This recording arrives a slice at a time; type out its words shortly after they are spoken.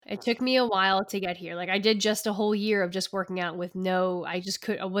It took me a while to get here. Like I did just a whole year of just working out with I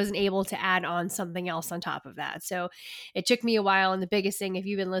wasn't able to add on something else on top of that. So it took me a while. And the biggest thing, if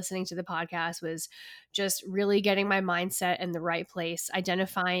you've been listening to the podcast, was just really getting my mindset in the right place,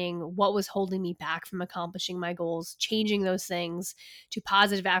 identifying what was holding me back from accomplishing my goals, changing those things to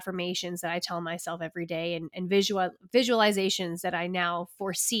positive affirmations that I tell myself every day and visualizations that I now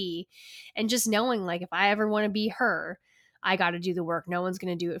foresee. And just knowing like, if I ever want to be her, I got to do the work. No one's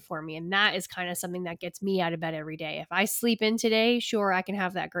going to do it for me. And that is kind of something that gets me out of bed every day. If I sleep in today, sure, I can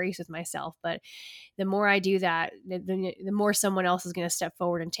have that grace with myself. But the more I do that, the more someone else is going to step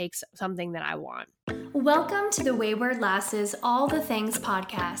forward and take something that I want. Welcome to the Wayward Lasses All the Things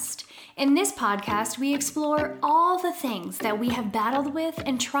podcast. In this podcast, we explore all the things that we have battled with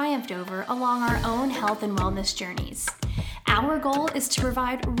and triumphed over along our own health and wellness journeys. Our goal is to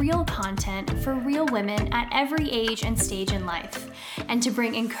provide real content for real women at every age and stage in life, and to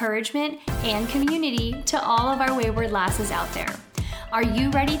bring encouragement and community to all of our wayward lasses out there. Are you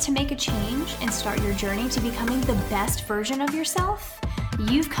ready to make a change and start your journey to becoming the best version of yourself?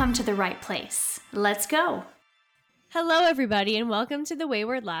 You've come to the right place. Let's go. Hello, everybody, and welcome to the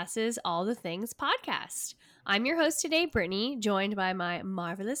Wayward Lasses All the Things podcast. I'm your host today, Brittany, joined by my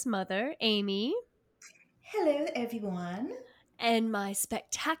marvelous mother, Amy. Hello, everyone. And my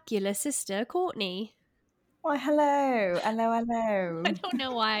spectacular sister, Courtney. Well, hello. I don't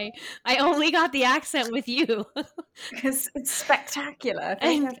know why. I only got the accent with you. Because it's spectacular.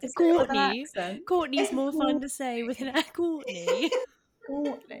 And Courtney's more fun to say with an Courtney.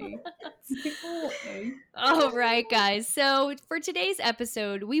 Courtney. All right, guys. So for today's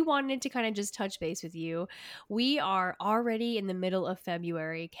episode, we wanted to kind of just touch base with you. We are already in the middle of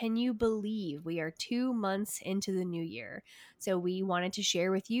February. Can you believe we are 2 months into the new year? So we wanted to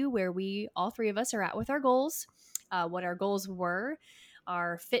share with you where all three of us are at with our goals, what our goals were,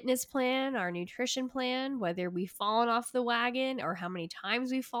 our fitness plan, our nutrition plan, whether we've fallen off the wagon or how many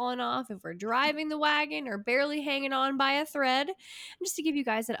times we've fallen off, if we're driving the wagon or barely hanging on by a thread, just to give you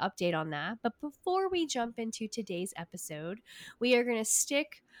guys an update on that. But before we jump into today's episode, we are going to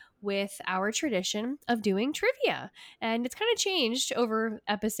stick with our tradition of doing trivia. And it's kind of changed over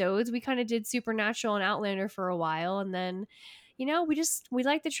episodes. We kind of did Supernatural and Outlander for a while, and then, we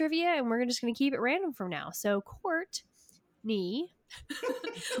like the trivia, and we're just going to keep it random from now. So Courtney,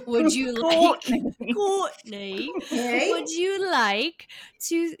 would you like Courtney? Hey. Would you like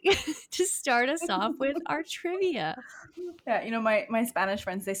to start us off with our trivia? Yeah, my Spanish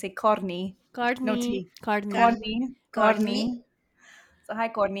friends, they say corny. No T. Corny. So hi,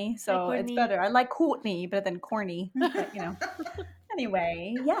 Courtney. So Hi, it's better. I like Courtney, but then corny. But,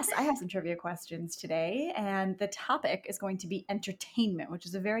 Anyway, yes, I have some trivia questions today, and the topic is going to be entertainment, which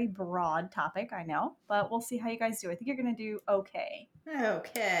is a very broad topic, I know, but we'll see how you guys do. I think you're going to do okay.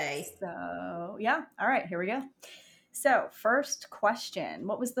 Okay. So, yeah. All right, here we go. So, first question.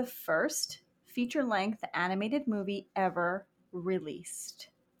 What was the first feature-length animated movie ever released?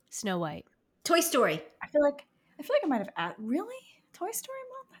 Snow White. Toy Story. I feel like I might have really? Toy Story,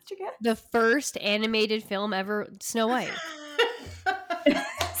 Mom? That's your guess? The first animated film ever, Snow White.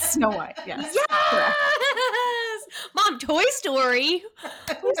 Snow White, yes. Yes! Mom, Toy Story?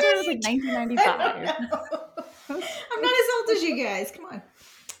 Toy Story was like 1995. I'm not as old as you guys. Come on.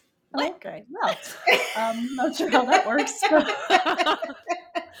 Okay, well, not sure how that works.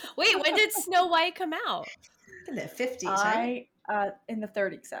 Wait, when did Snow White come out? In the 50s, right? In the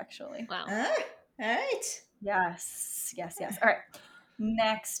 30s, actually. Wow. All right. Yes. All right.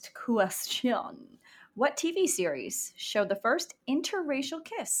 Next question. What TV series showed the first interracial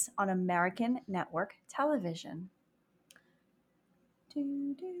kiss on American network television?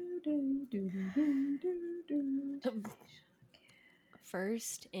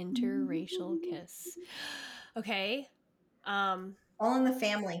 First interracial kiss. Okay. All in the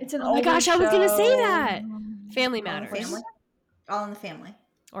Family. It's an Oh my gosh, I was going to say that. Family All in the Matters. Family. All in the Family.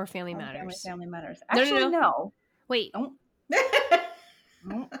 Or Family Matters. Family Matters. No, Actually, no. Wait. Oh.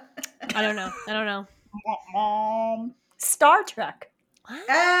 I don't know. Star Trek.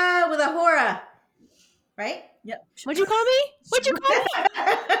 What? With Ahura. Right? Yep. What'd you call me?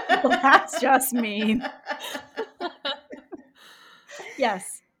 Well, that's just mean.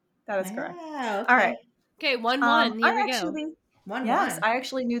 Yes, that is correct. Okay. All right. Okay, 1-1. Here we go. 1-1. Yes, I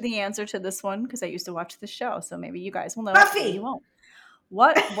actually knew the answer to this one because I used to watch the show. So maybe you guys will know. Buffy. Maybe you won't.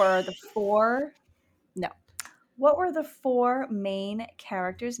 What were the four main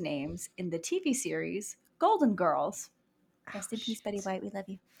characters' names in the TV series Golden Girls? Rest in peace, Betty White. We love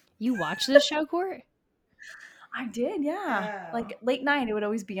you. You watched this show, Court? I did, yeah. Oh. Like late night, it would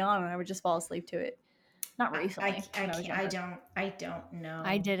always be on, and I would just fall asleep to it. Not recently. I when was can't. younger. I don't know.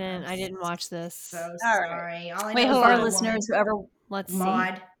 I didn't. I'm I didn't watch this. So All right. sorry. All I Wait, know is hold For our on. Little listeners, Woman. whoever Let's see.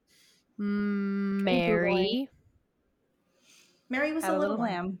 Maud. Mary, Mary was had a a little little one.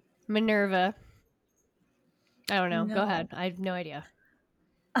 lamb. Minerva. I don't know. Go No. ahead. I have no idea.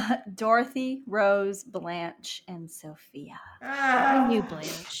 Dorothy, Rose, Blanche, and Sophia. I knew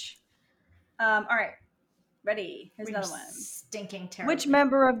Blanche. All right. Ready? Here's We're another one. Stinking terrible. Which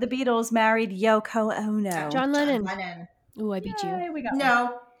member of the Beatles married Yoko Ono? John Lennon. Lennon. Ooh, I beat you. Yay, we got one.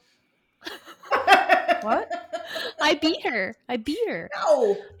 No. What? I beat her. No. I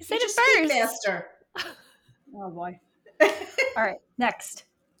said You it just speak first. faster. Oh boy. All right. Next.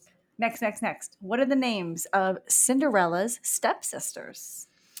 What are the names of Cinderella's stepsisters?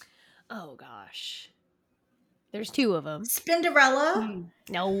 Oh gosh. There's two of them. Spinderella.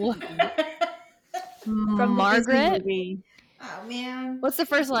 No. From the Disney Margaret. movie Oh man. What's the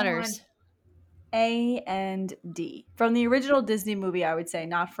first Come on. letters? A and D. From the original Disney movie, I would say,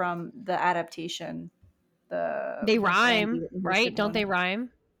 not from the adaptation. They with rhyme, Andy Whitney right? Houston Don't one. they rhyme?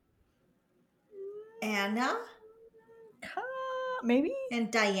 Anna Maybe? and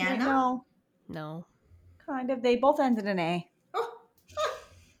Wait, Diana. no. No. Kind of. They both ended in A. Oh.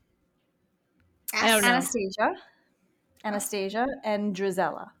 I don't know. Anastasia and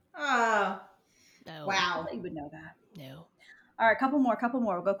Drizella. Oh. No. I Wow. thought you would know that. No. All right, couple more.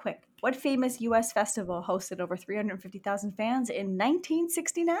 We'll go quick. What famous U.S. festival hosted over 350,000 fans in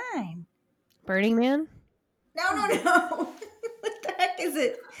 1969? Burning Man? No. What the heck is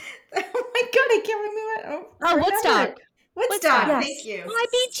it? Oh my god, I can't remember. Oh, Woodstock. Woodstock. Yes. Thank you. I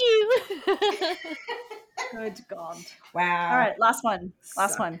beat you. Good God. Wow. All right, last one.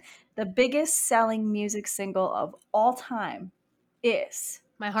 Suck. The biggest selling music single of all time is...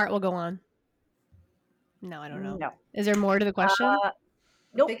 My heart will go on. No, I don't know. No. Is there more to the question?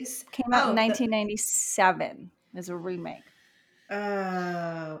 Nope. Biggest- Came out in the- 1997. There's a remake.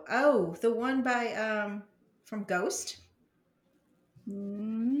 The one by from Ghost.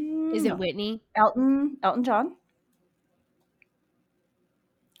 Is it No. Whitney? Elton John.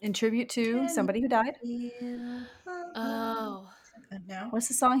 In tribute to somebody who died. Oh. No. What's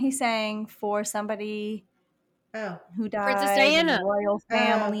the song he sang for somebody Oh. who died? Princess in Diana. the royal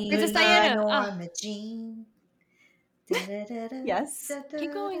family. Princess Diana. Norma Jean. Yes.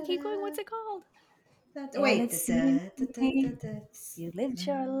 Keep going. What's it called? Wait. it seemed to me You lived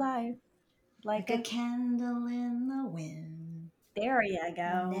your life like a candle in the wind. There you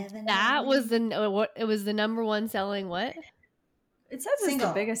go. Never, That never- was it was the number one selling what? It says it's Single.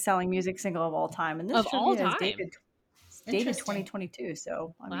 the biggest selling music single of all time, and this Of all trivia is time? dated Interesting. 2022.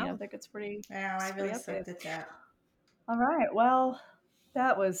 So I mean, I Wow. think it's pretty. Wow, I really It's pretty sucked at that. All right. Well,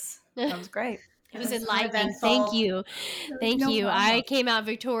 that was great. It was It was enlightening. uneventful. Thank you. Thank No you. problem. I came out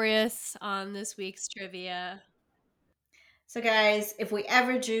victorious on this week's trivia. So, guys, if we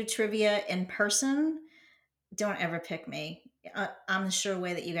ever do trivia in person, don't ever pick me. I'm the sure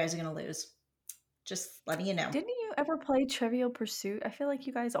way that you guys are going to lose. Just letting you know. Didn't you ever play Trivial Pursuit? I feel like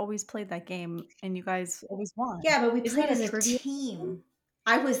you guys always played that game, and you guys always won. Yeah, but we Isn't played that as a a trivia? team.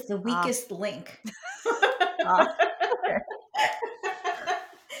 I was the weakest link. Okay.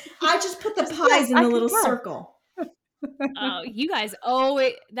 I just put the Just pies yes, in I the little concur. circle. Oh, you guys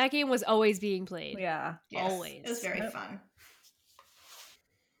always that game was always being played. Yeah. Yes, Always. It was very Yep. fun.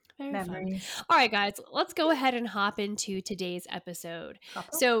 Very fun. Memories. All right, guys, let's go ahead and hop into today's episode.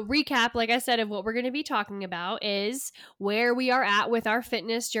 Couple. So, recap, like I said, of what we're going to be talking about is where we are at with our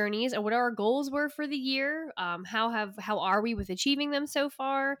fitness journeys and what our goals were for the year. How are we with achieving them so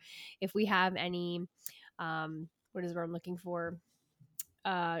far? If we have any, what is what I'm looking for?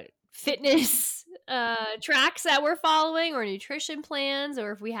 Fitness tracks that we're following or nutrition plans,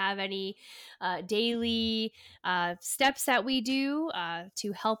 or if we have any daily steps that we do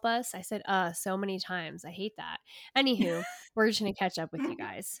to help us. I said so many times. I hate that. Anywho, we're just going to catch up with you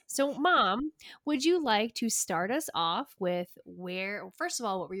guys. So, Mom, would you like to start us off with first of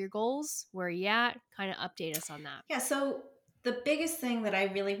all, what were your goals? Where are you at? Kind of update us on that. Yeah, so the biggest thing that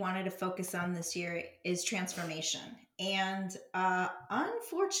I really wanted to focus on this year is transformation. And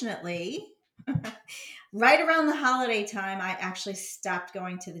unfortunately, right around the holiday time, I actually stopped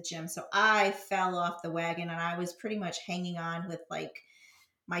going to the gym. So I fell off the wagon and I was pretty much hanging on with like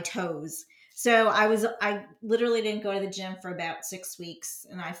my toes. So I literally didn't go to the gym for about 6 weeks.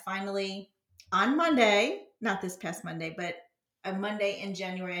 And I finally, on Monday, not this past Monday, but a Monday in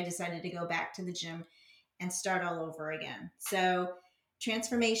January, I decided to go back to the gym and start all over again. So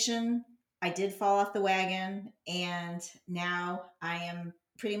transformation, I did fall off the wagon, and now I am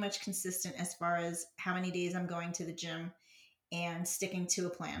pretty much consistent as far as how many days I'm going to the gym and sticking to a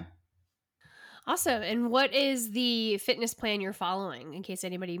plan. Awesome. And what is the fitness plan you're following in case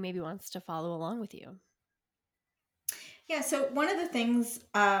anybody maybe wants to follow along with you? Yeah, so one of the things,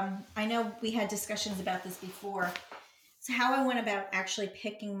 I know we had discussions about this before. So, how I went about actually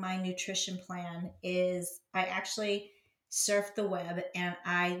picking my nutrition plan is I actually surfed the web and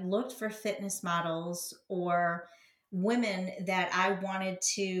I looked for fitness models or women that I wanted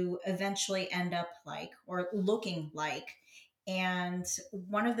to eventually end up like or looking like. And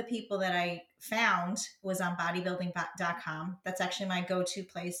one of the people that I found was on bodybuilding.com. That's actually my go to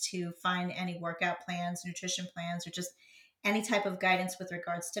place to find any workout plans, nutrition plans, or just any type of guidance with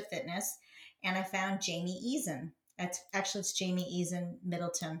regards to fitness. And I found Jamie Eason. It's Jamie Eason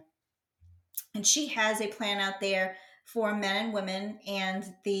Middleton, and she has a plan out there for men and women. And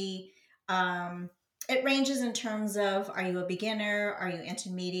the um, it ranges in terms of, are you a beginner, are you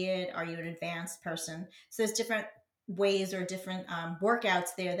intermediate, are you an advanced person? So there's different ways or different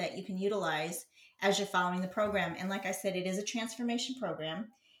workouts there that you can utilize as you're following the program. And like I said, it is a transformation program.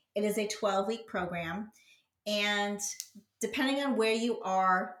 It is a 12-week program, and depending on where you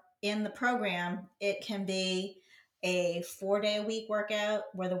are in the program, it can be a 4 day a week workout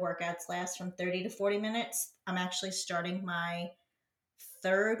where the workouts last from 30 to 40 minutes. I'm actually starting my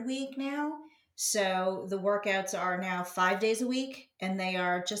third week now. So the workouts are now 5 days a week and they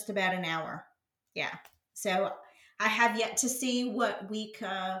are just about an hour. Yeah. So I have yet to see what weeks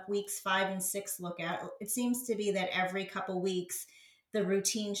 5 and 6 look at. It seems to be that every couple weeks the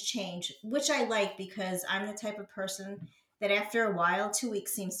routines change, which I like because I'm the type of person that after a while, 2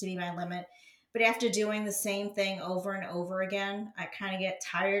 weeks seems to be my lit. But after doing the same thing over and over again, I kind of get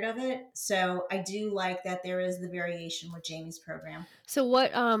tired of it. So I do like that there is the variation with Jamie's program. So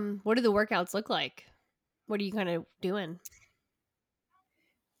what do the workouts look like? What are you kind of doing?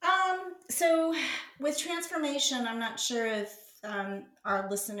 So with transformation, I'm not sure if our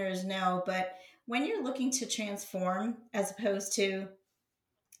listeners know, but when you're looking to transform as opposed to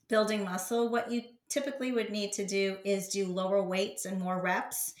building muscle, what you typically would need to do is do lower weights and more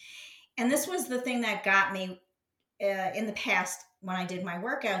reps. And this was the thing that got me in the past when I did my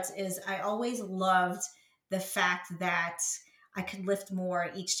workouts is I always loved the fact that I could lift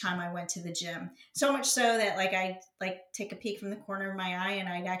more each time I went to the gym. So much so that like I like take a peek from the corner of my eye and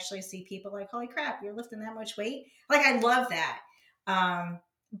I'd actually see people like, holy crap, you're lifting that much weight. Like I love that.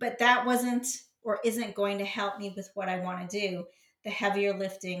 But that wasn't or isn't going to help me with what I want to do, the heavier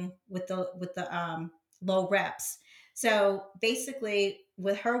lifting with the low reps. So basically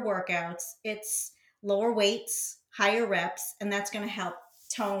with her workouts, it's lower weights, higher reps, and that's going to help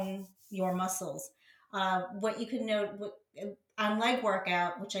tone your muscles. What you can note on leg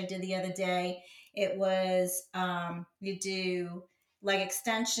workout, which I did the other day, it was you do leg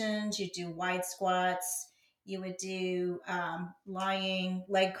extensions, you do wide squats, you would do lying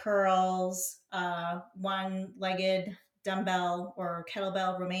leg curls, one-legged dumbbell or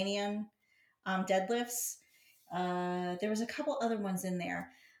kettlebell Romanian deadlifts. There was a couple other ones in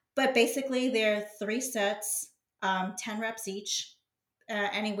there, but basically they're 3 sets, 10 reps each,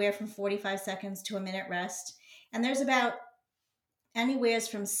 anywhere from 45 seconds to a minute rest. And there's about anywhere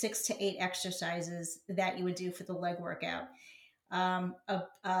from 6 to 8 exercises that you would do for the leg workout.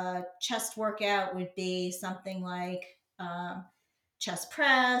 A chest workout would be something like chest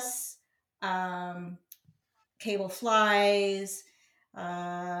press, um, cable flies,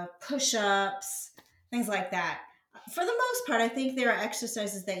 push ups, things like that. For the most part, I think there are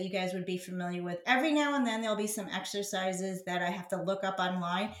exercises that you guys would be familiar with. Every now and then, there'll be some exercises that I have to look up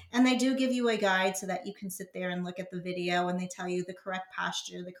online, and they do give you a guide so that you can sit there and look at the video, and they tell you the correct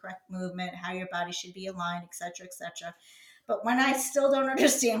posture, the correct movement, how your body should be aligned, etc., etc. But when I still don't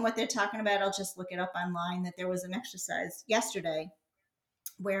understand what they're talking about, I'll just look it up online. That there was an exercise yesterday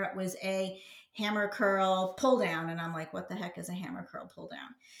where it was a hammer curl pull down, and I'm like, what the heck is a hammer curl pull down?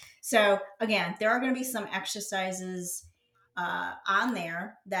 So again, there are going to be some exercises on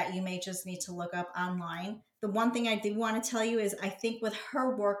there that you may just need to look up online. The one thing I do want to tell you is I think with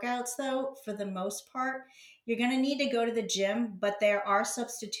her workouts, though, for the most part, you're going to need to go to the gym, but there are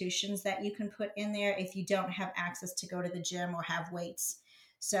substitutions that you can put in there if you don't have access to go to the gym or have weights.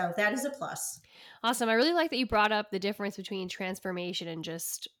 So that is a plus. Awesome. I really like that you brought up the difference between transformation and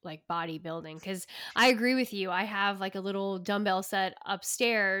just like bodybuilding because I agree with you. I have like a little dumbbell set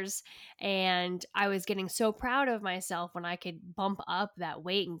upstairs and I was getting so proud of myself when I could bump up that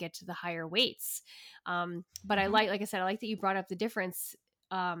weight and get to the higher weights. But I like I said, I like that you brought up the difference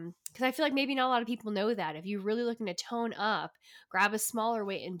because I feel like maybe not a lot of people know that. If you're really looking to tone up, grab a smaller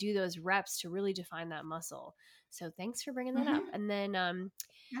weight and do those reps to really define that muscle. So thanks for bringing that up. Mm-hmm. And then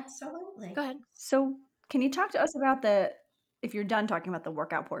Absolutely. go ahead. So, can you talk to us about if you're done talking about the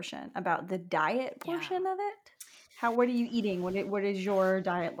workout portion, about the diet portion of it. What are you eating? What is your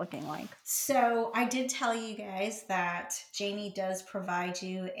diet looking like? So I did tell you guys that Jamie does provide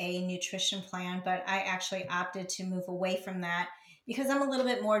you a nutrition plan, but I actually opted to move away from that because I'm a little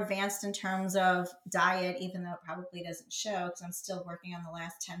bit more advanced in terms of diet, even though it probably doesn't show because I'm still working on the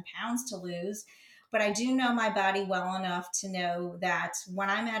last 10 pounds to lose. But I do know my body well enough to know that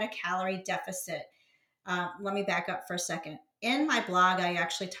when I'm at a calorie deficit, let me back up for a second. In my blog, I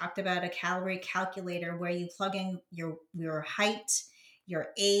actually talked about a calorie calculator where you plug in your height, your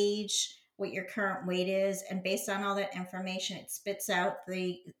age, what your current weight is, and based on all that information, it spits out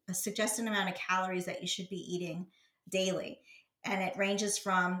the suggested amount of calories that you should be eating daily. And it ranges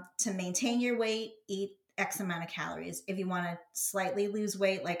from to maintain your weight, eat X amount of calories. If you want to slightly lose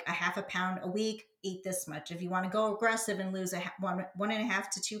weight, like a half a pound a week, eat this much. If you want to go aggressive and lose one and a half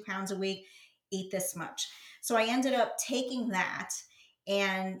to 2 pounds a week, eat this much. So I ended up taking that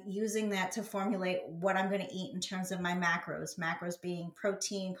and using that to formulate what I'm going to eat in terms of my macros being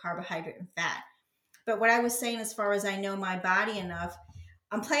protein, carbohydrate, and fat. But what I was saying, as far as I know my body enough,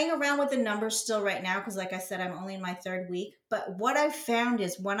 I'm playing around with the numbers still right now because, like I said, I'm only in my 3rd week. But what I've found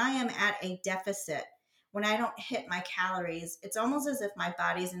is when I am at a deficit, when I don't hit my calories, it's almost as if my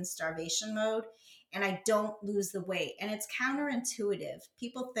body's in starvation mode and I don't lose the weight. And it's counterintuitive.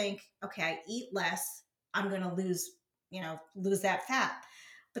 People think, okay, I eat less, I'm going to lose that fat.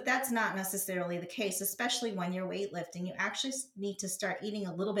 But that's not necessarily the case, especially when you're weightlifting. You actually need to start eating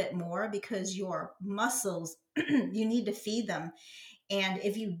a little bit more because your muscles, you need to feed them. And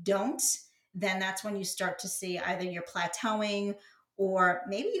if you don't, then that's when you start to see either you're plateauing or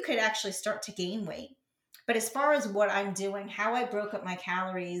maybe you could actually start to gain weight. But as far as what I'm doing, how I broke up my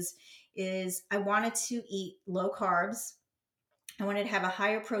calories is I wanted to eat low carbs. I wanted to have a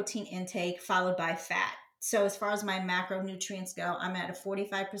higher protein intake followed by fat. So as far as my macronutrients go, I'm at a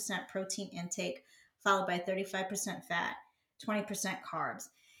 45% protein intake followed by 35% fat, 20% carbs.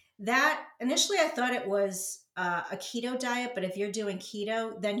 That initially I thought it was a keto diet, but if you're doing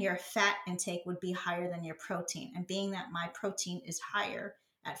keto, then your fat intake would be higher than your protein. And being that my protein is higher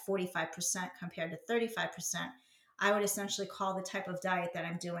at 45% compared to 35%, I would essentially call the type of diet that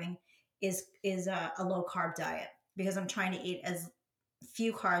I'm doing is a low carb diet because I'm trying to eat as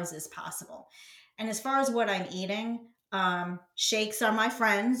few carbs as possible. And as far as what I'm eating, shakes are my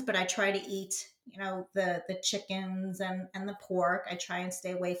friends, but I try to eat, the chickens and the pork. I try and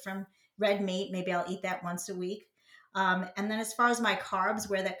stay away from red meat. Maybe I'll eat that once a week. And then as far as my carbs,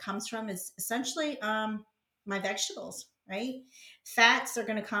 where that comes from is essentially my vegetables, right? Fats are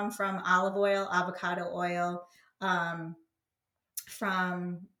going to come from olive oil, avocado oil,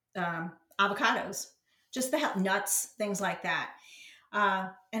 from avocados, just the nuts, things like that.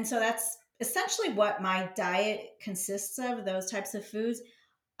 And so that's essentially what my diet consists of, those types of foods.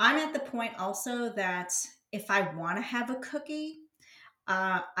 I'm at the point also that if I want to have a cookie,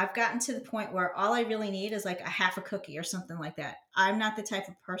 I've gotten to the point where all I really need is like a half a cookie or something like that. I'm not the type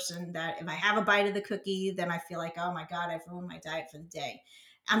of person that if I have a bite of the cookie, then I feel like, oh my God, I've ruined my diet for the day.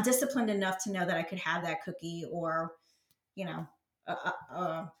 I'm disciplined enough to know that I could have that cookie or, you know,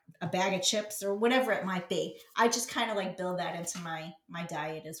 a bag of chips or whatever it might be. I just kind of like build that into my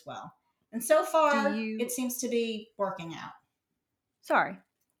diet as well. And so far, it seems to be working out. Sorry,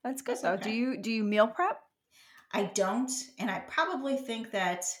 that's good though. Okay. Do you meal prep? I don't, and I probably think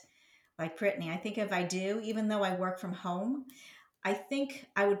that, like Brittany, I think if I do, even though I work from home, I think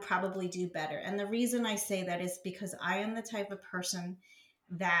I would probably do better. And the reason I say that is because I am the type of person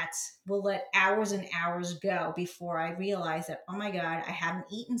that will let hours and hours go before I realize that, oh my God, I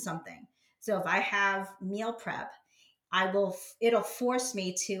haven't eaten something. So if I have meal prep, it'll force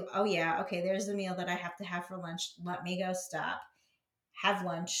me to, oh yeah, okay, there's the meal that I have to have for lunch. Let me go stop, have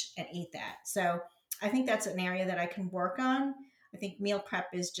lunch and eat that. So I think that's an area that I can work on. I think meal prep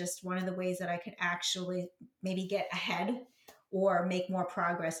is just one of the ways that I could actually maybe get ahead or make more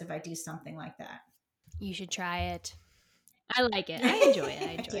progress if I do something like that. You should try it. I like it. I enjoy it.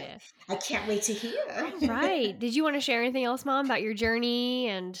 I enjoy it. I can't wait to hear. All right. Did you want to share anything else, Mom, about your journey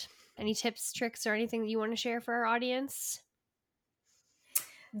and any tips, tricks, or anything that you want to share for our audience?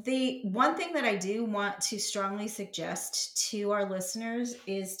 The one thing that I do want to strongly suggest to our listeners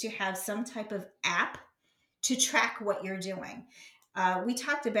is to have some type of app to track what you're doing. We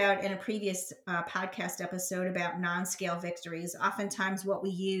talked about in a previous podcast episode about non-scale victories. Oftentimes what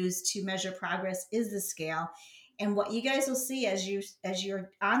we use to measure progress is the scale. And what you guys will see as you're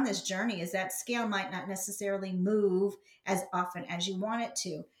on this journey is that scale might not necessarily move as often as you want it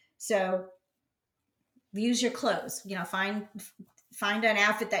to. So use your clothes, find find an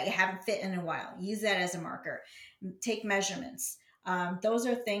outfit that you haven't fit in a while. Use that as a marker. Take measurements. Those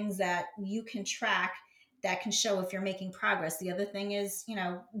are things that you can track that can show if you're making progress. The other thing is,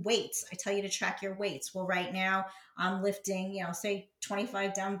 weights. I tell you to track your weights. Well, right now I'm lifting, say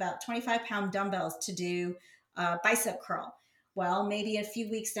 25-pound dumbbells to do bicep curl. Well, maybe a few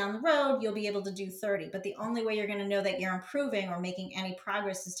weeks down the road, you'll be able to do 30. But the only way you're going to know that you're improving or making any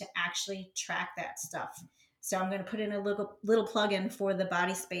progress is to actually track that stuff. So I'm going to put in a little plug-in for the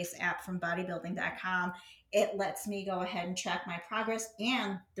Body Space app from bodybuilding.com. It lets me go ahead and track my progress.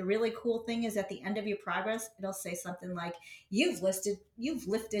 And the really cool thing is at the end of your progress, it'll say something like, you've lifted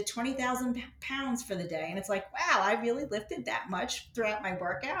 20,000 pounds for the day. And it's like, wow, I really lifted that much throughout my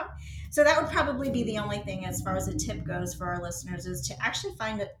workout. So that would probably be the only thing as far as a tip goes for our listeners, is to actually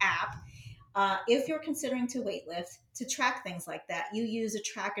find an app. If you're considering to weightlift, to track things like that. You use a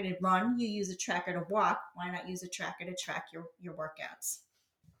tracker to run, you use a tracker to walk. Why not use a tracker to track your workouts?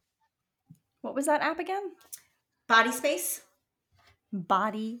 What was that app again? Body Space.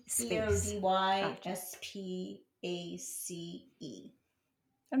 Body Space. BODYSPACE.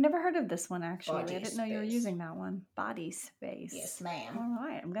 I've never heard of this one, actually. Body I didn't know you were Space. using that one. Body Space. Yes, ma'am. All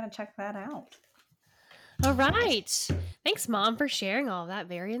right, I'm going to check that out. All right. Thanks, Mom, for sharing all of that.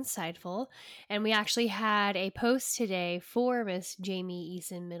 Very insightful. And we actually had a post today for Miss Jamie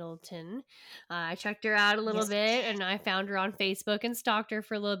Eason Middleton. I checked her out a little bit, and I found her on Facebook and stalked her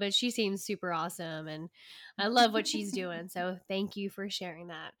for a little bit. She seems super awesome, and I love what she's doing. So thank you for sharing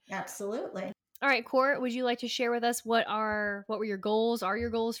that. Absolutely. All right, Court, would you like to share with us what were your goals? Are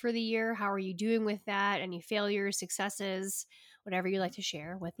your goals for the year? How are you doing with that? Any failures, successes, whatever you'd like to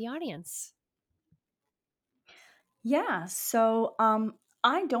share with the audience? Yeah, so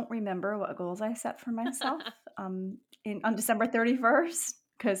I don't remember what goals I set for myself on December 31st,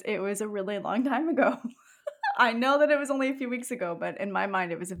 because it was a really long time ago. I know that it was only a few weeks ago, but in my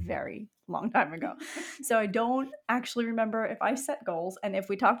mind, it was a very long time ago. So I don't actually remember if I set goals. And if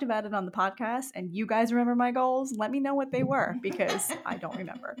we talked about it on the podcast and you guys remember my goals, let me know what they were, because I don't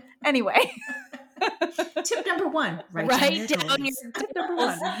remember. Anyway. Tip number 1, write down your goals. Tip number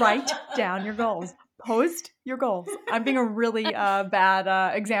 1, write down your goals. Post your goals. I'm being a really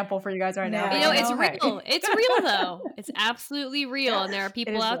bad example for you guys right now. It's real. It's real, though. It's absolutely real. And there are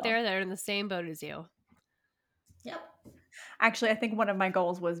people out there that are in the same boat as you. Yep. Actually, I think one of my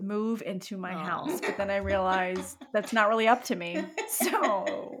goals was move into my house, but then I realized that's not really up to me.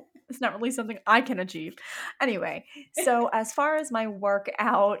 So it's not really something I can achieve. Anyway, so as far as my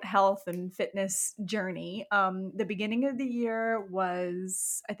workout, health, and fitness journey, the beginning of the year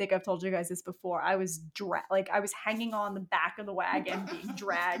was, I think I've told you guys this before, I was I was hanging on the back of the wagon, being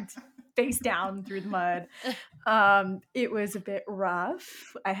dragged face down through the mud. It was a bit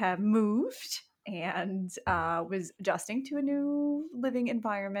rough. I have moved and was adjusting to a new living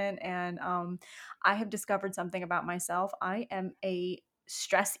environment. And I have discovered something about myself. I am a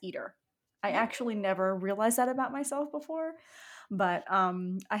stress eater. I actually never realized that about myself before, but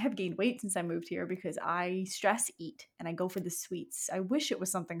I have gained weight since I moved here because I stress eat and I go for the sweets. I wish it was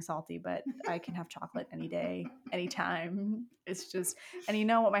something salty, but I can have chocolate any day, anytime. It's just, and you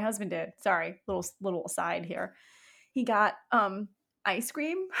know what my husband did? Sorry, little aside here. He got ice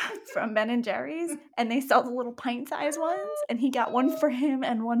cream from Ben & Jerry's, and they sell the little pint-sized ones, and he got one for him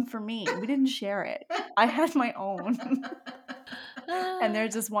and one for me. We didn't share it. I had my own. And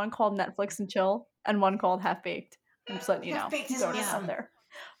there's just one called Netflix and Chill and one called Half Baked. I'm just letting you know. Half-Baked is Throw it awesome. out there.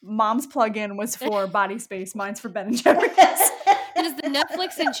 Mom's plug-in was for Body Space. Mine's for Ben & Jerry's. Does the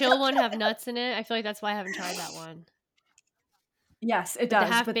Netflix and Chill one have nuts in it? I feel like that's why I haven't tried that one. Yes, it does.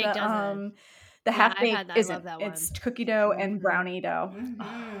 The Half-Baked doesn't. The Half-Baked isn't. I love that one. It's cookie dough and brownie dough.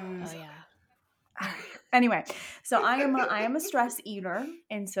 Mm-hmm. Oh yeah. Anyway, so I am a stress eater,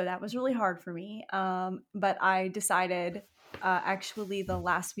 and so that was really hard for me. But I decided, actually, the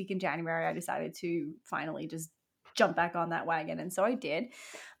last week in January, I decided to finally just jump back on that wagon, and so I did.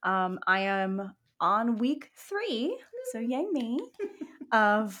 I am on week 3, so yay me,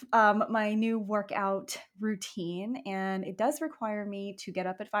 of my new workout routine, and it does require me to get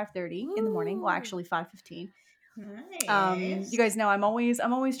up at 5:30 in the morning. Well, actually 5:15. Nice. You guys know I'm always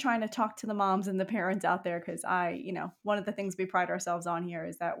trying to talk to the moms and the parents out there, because one of the things we pride ourselves on here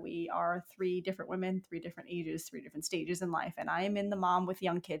is that we are 3 different women, 3 different ages, 3 different stages in life, and I am in the mom with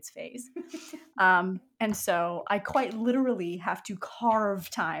young kids phase. And so I quite literally have to carve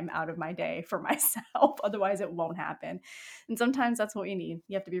time out of my day for myself, otherwise it won't happen. And sometimes that's what you need.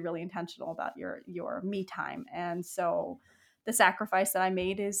 You have to be really intentional about your me time. And so the sacrifice that I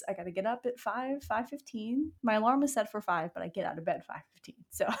made is I got to get up at 5:15. My alarm is set for 5, but I get out of bed 5:15.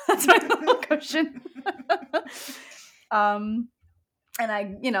 So that's my little cushion. And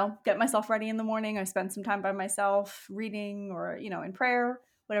I, get myself ready in the morning. I spend some time by myself reading or, in prayer,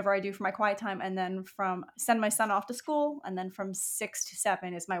 whatever I do for my quiet time. And then send my son off to school. And then from 6 to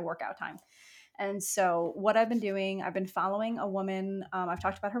 7 is my workout time. And so what I've been doing, I've been following a woman. I've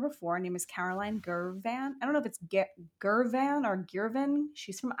talked about her before. Her name is Caroline Girvan. I don't know if it's Girvan or Girvan.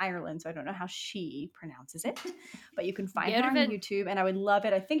 She's from Ireland, so I don't know how she pronounces it. But you can find her on Girvan. YouTube, and I would love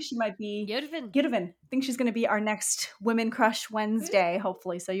it. I think she might be Girvan. I think she's going to be our next Women Crush Wednesday,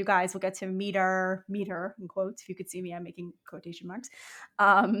 hopefully. So you guys will get to meet her in quotes. If you could see me, I'm making quotation marks,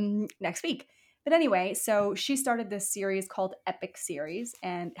 next week. But anyway, so she started this series called Epic Series,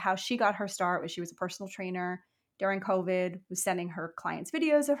 and how she got her start was she was a personal trainer during COVID, was sending her clients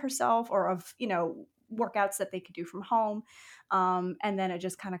videos of herself or of, workouts that they could do from home. And then it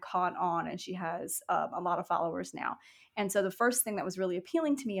just kind of caught on, and she has a lot of followers now. And so the first thing that was really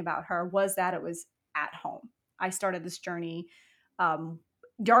appealing to me about her was that it was at home. I started this journey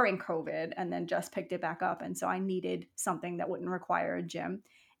during COVID and then just picked it back up. And so I needed something that wouldn't require a gym.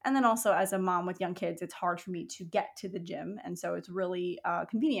 And then also as a mom with young kids, it's hard for me to get to the gym. And so it's really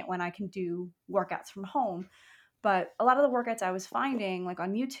convenient when I can do workouts from home. But a lot of the workouts I was finding, like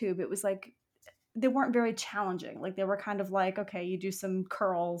on YouTube, it was like, they weren't very challenging. Like they were kind of like, okay, you do some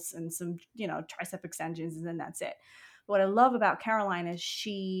curls and some, tricep extensions, and then that's it. What I love about Caroline is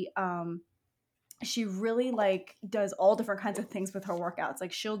she really like does all different kinds of things with her workouts.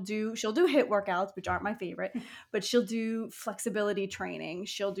 Like she'll do HIIT workouts, which aren't my favorite, but she'll do flexibility training.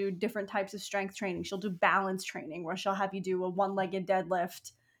 She'll do different types of strength training. She'll do balance training where she'll have you do a one-legged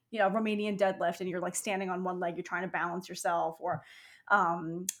deadlift, Romanian deadlift, and you're like standing on one leg, you're trying to balance yourself. Or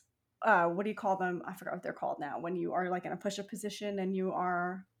what do you call them? I forgot what they're called now. When you are like in a push-up position and you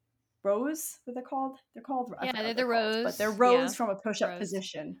are rows, what are they called? They're called, Yeah, they're the rows. But they're rows from a push-up rows.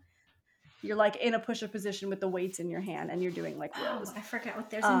 Position. You're like in a push-up position with the weights in your hand, and you're doing like rows. I forgot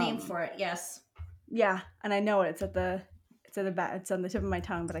what there's a name for it. Yes. Yeah, and I know it's at the back. It's on the tip of my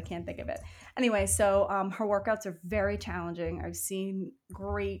tongue, but I can't think of it. Anyway, so her workouts are very challenging. I've seen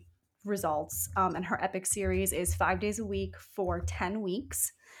great results, and her Epic Series is 5 days a week for 10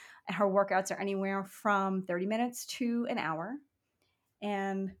 weeks. And her workouts are anywhere from 30 minutes to an hour,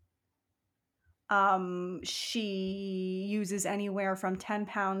 and she uses anywhere from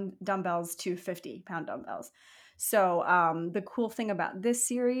 10-pound dumbbells to 50-pound dumbbells. So the cool thing about this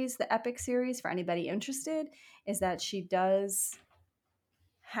series, the Epic Series, for anybody interested, is that she does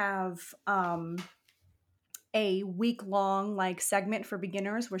have a week-long like segment for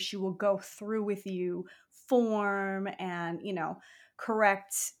beginners where she will go through with you form and,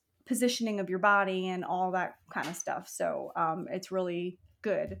 correct positioning of your body and all that kind of stuff. So it's really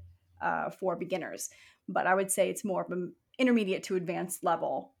good for beginners. But I would say it's more of an intermediate to advanced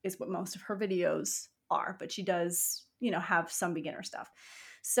level is what most of her videos are. But she does, have some beginner stuff.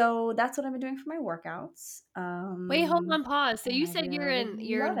 So that's what I've been doing for my workouts. Wait, hold on, pause. So you I said you're in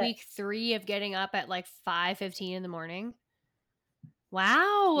week 3 of getting up at like 5:15 in the morning?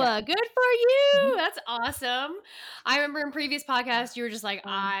 Wow, Yeah. good for you. That's awesome. I remember in previous podcasts you were just like,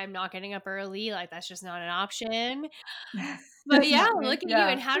 I'm not getting up early. Like that's just not an option. But yeah, look at you.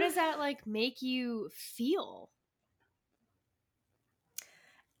 And how does that like make you feel?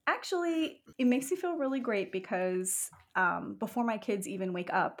 Actually, it makes me feel really great because before my kids even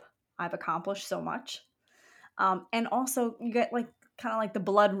wake up, I've accomplished so much. And also you get like kind of like the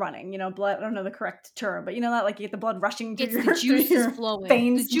blood running, blood, I don't know the correct term, but that like you get the blood rushing through your flowing.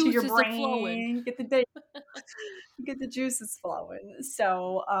 veins the into your juices brain. Flowing. You get the juices flowing.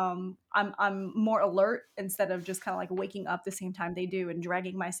 So I'm more alert instead of just kind of like waking up the same time they do and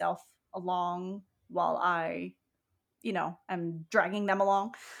dragging myself along while I, I'm dragging them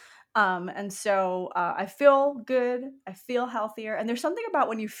along. And so I feel good. I feel healthier. And there's something about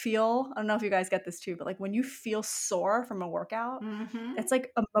when you feel, I don't know if you guys get this too, but like when you feel sore from a workout, it's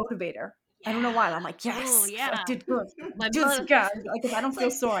like a motivator. Yeah. I don't know why. I'm like, yes, oh, yeah. I did good. Do this again. Like if I don't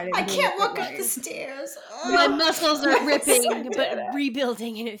feel sore, I can't walk up the stairs. My muscles are ripping, but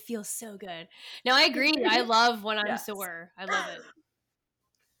rebuilding, and it feels so good. No, I agree. I love when I'm sore. I love it.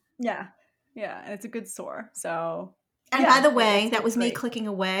 Yeah. Yeah. And it's a good sore. So. And by the way, that was me clicking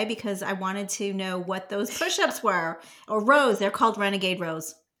away because I wanted to know what those push-ups were or rows. They're called renegade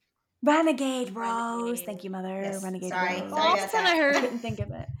rows. Renegade rows. Thank you, Mother. Yes. Renegade rows. All of a sudden I heard. I couldn't think of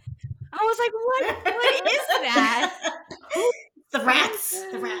it. I was like, what is that? The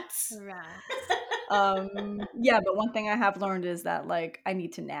rats. Yeah, but one thing I have learned is that like I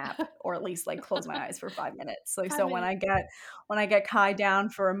need to nap or at least like close my eyes for 5 minutes. Like 5 so minutes. when I get Kai down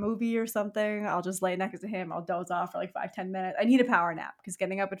for a movie or something, I'll just lay next to him. I'll doze off for like 5-10 minutes. I need a power nap because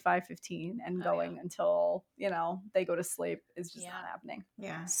getting up at 5:15 and Oh, yeah. going until they go to sleep is just Yeah. not happening.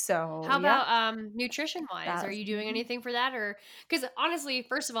 Yeah. So How yeah, about nutrition wise? Are that's you doing anything for that? Or because honestly,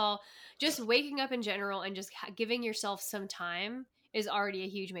 first of all, just waking up in general and just giving yourself some time is already a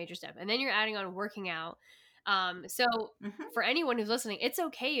huge major step. And then you're adding on working out. So Mhm. for anyone who's listening, it's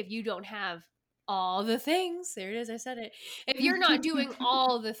okay if you don't have all the things. There it is. I said it. If you're not doing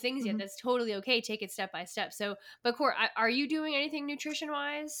all the things yet, Mhm. that's totally okay. Take it step by step. So, but Court, are you doing anything nutrition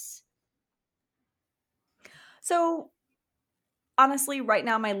wise? So honestly, right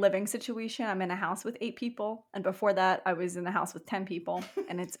now, my living situation, I'm in a house with 8 people. And before that, I was in a house with 10 people.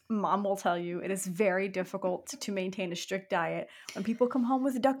 And it's, mom will tell you, it is very difficult to maintain a strict diet when people come home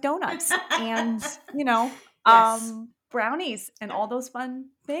with duck donuts and, Yes. brownies and all those fun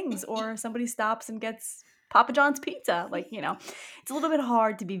things. Or somebody stops and gets Papa John's pizza. It's a little bit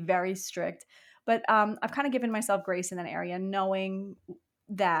hard to be very strict. But I've kind of given myself grace in that area, knowing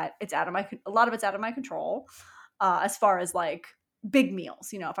that a lot of it's out of my control. As far as like big meals.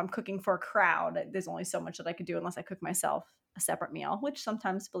 If I'm cooking for a crowd, there's only so much that I could do unless I cook myself a separate meal, which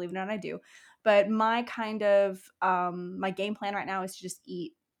sometimes, believe it or not, I do. But my kind of my game plan right now is to just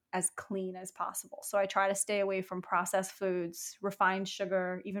eat as clean as possible. So I try to stay away from processed foods, refined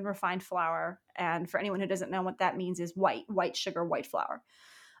sugar, even refined flour. And for anyone who doesn't know what that means is white sugar, white flour.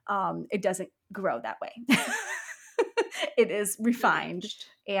 It doesn't grow that way. It is refined. Privileged.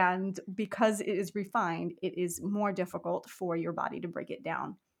 And because it is refined, it is more difficult for your body to break it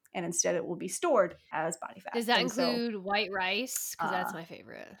down. And instead, it will be stored as body fat. Does that And so, include white rice? Because that's uh, my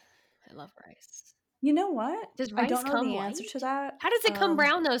favorite. I love rice. you know what? Does I rice don't know come the answer to white? that. How does it come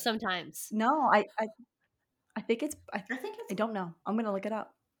brown though sometimes? No, I think I think I it's. don't know. I'm going to look it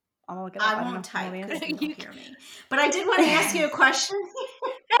up. I'm going to look it up. I I don't won't know. I don't know type the because answer. then you'll You hear me. But I did want to ask you a question,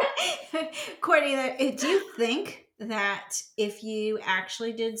 Courtney. Do you think that if you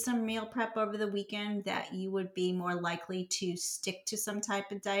actually did some meal prep over the weekend, that you would be more likely to stick to some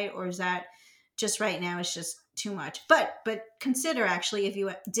type of diet, or is that just right now it's just too much? But consider actually if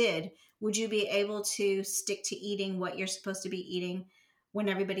you did, would you be able to stick to eating what you're supposed to be eating when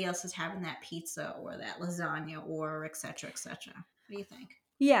everybody else is having that pizza or that lasagna or et cetera, et cetera? What do you think?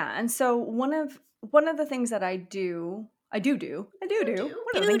 Yeah, and so one of the things that one of the Doo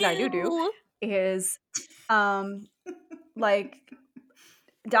things I do doo. is um like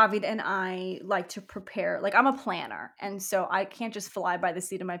David and I like to prepare. Like I'm a planner, and so I can't just fly by the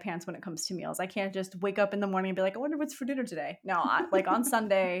seat of my pants when it comes to meals. I can't just wake up in the morning and be like, I wonder what's for dinner today. No, like on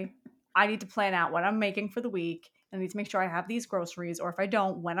Sunday, I need to plan out what I'm making for the week. I need to make sure I have these groceries, or if I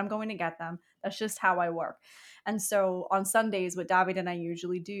don't, when I'm going to get them. That's just how I work. And so on Sundays, what David and I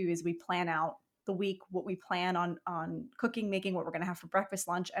usually do is we plan out the week, what we plan on cooking, making, what we're going to have for breakfast,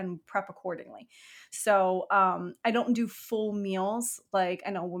 lunch, and prep accordingly. So I don't do full meals. Like I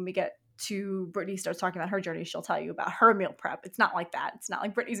know when we get to Brittany starts talking about her journey, she'll tell you about her meal prep. It's not like that. It's not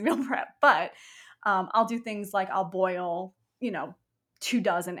like Brittany's meal prep, but I'll do things like I'll boil, 2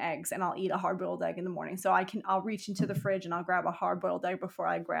 dozen eggs and I'll eat a hard boiled egg in the morning. So I'll reach into the fridge and I'll grab a hard boiled egg before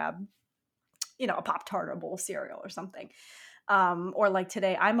I grab, a Pop-Tart or a bowl of cereal or something. Or like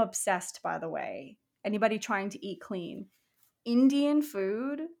today, I'm obsessed, by the way. Anybody trying to eat clean, Indian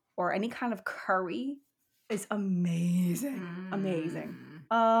food or any kind of curry is amazing. Amazing.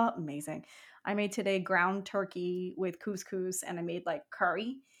 Amazing. I made today ground turkey with couscous and I made like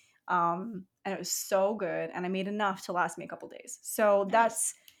curry. And it was so good. And I made enough to last me a couple days. So Nice.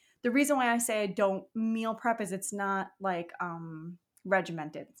 that's the reason why I say I don't meal prep is it's not like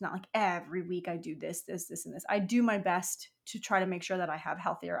regimented. It's not like every week I do this, and this. I do my best to try to make sure that I have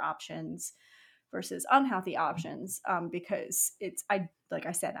healthier options versus unhealthy options because like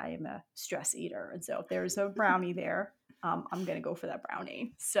I said, I am a stress eater. And so if there's a brownie there, I'm going to go for that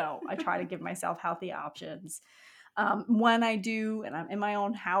brownie. So I try to give myself healthy options. When I do, and I'm in my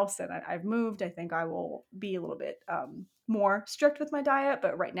own house and I've moved, I think I will be a little bit more strict with my diet.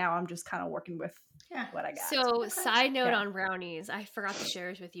 But right now I'm just kind of working with what I got. So, Okay. side note Yeah. on brownies, I forgot to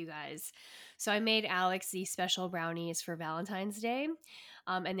share this with you guys. So, I made Alex these special brownies for Valentine's Day,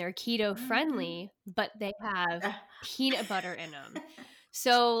 and they're keto friendly, but they have peanut butter in them.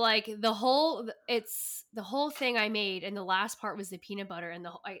 So, like the whole thing I made, and the last part was the peanut butter. And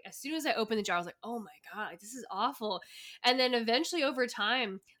as soon as I opened the jar, I was like, "Oh my god, this is awful!" And then eventually, over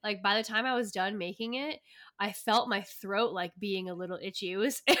time, like by the time I was done making it, I felt my throat like being a little itchy. It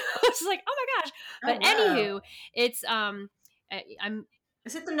was like, "Oh my gosh!" Oh, But wow. anywho, it's I'm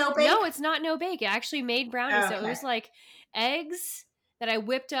Is it the no bake? No, it's not no bake. It actually made brownies. So it was like eggs that I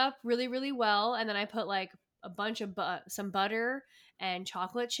whipped up really, really well. And then I put like a bunch of some butter and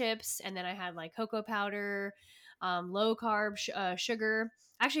chocolate chips. And then I had like cocoa powder, low carb sugar.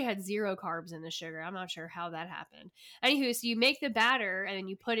 I actually had 0 carbs in the sugar. I'm not sure how that happened. Anywho, so you make the batter and then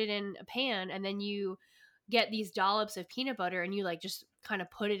you put it in a pan and then you get these dollops of peanut butter and you like just kind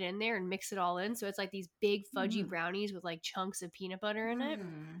of put it in there and mix it all in. So it's like these big fudgy brownies with like chunks of peanut butter in it.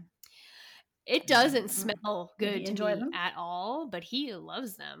 It doesn't smell Did he good to enjoy me them? at all, but he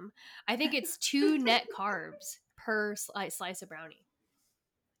loves them. I think it's 2 net carbs per slice of brownie.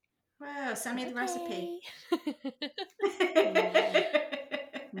 Wow, send me the recipe.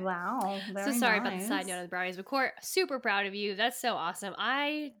 Wow, very So sorry about the side nice. note of the brownies, but Court, super proud of you. That's so awesome.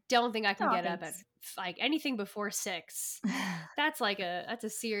 I don't think I can Oh, get up at thanks. like anything before 6. That's a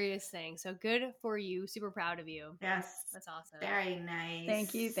serious thing. So good for you. Super proud of you. Yes. That's awesome. Very nice.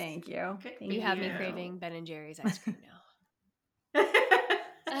 Thank you. Good for You have me craving Ben and Jerry's ice cream now.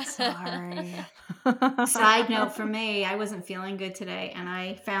 Sorry. Side note for me, I wasn't feeling good today, and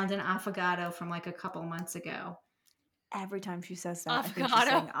I found an affogato from like a couple months ago. Every time she says that, Avocado. I think she's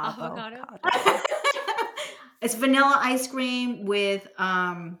saying Avocado. It's vanilla ice cream with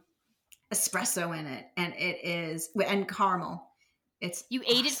espresso in it, and it is and caramel. You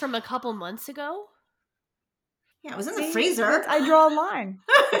ate it from a couple months ago? Yeah, it was in the freezer. I draw a line.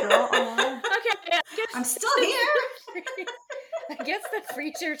 Draw a line. Okay, I'm still here. I guess the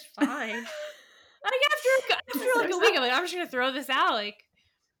freezer's fine. Like after like a week, I'm like, I'm just gonna throw this out. Like,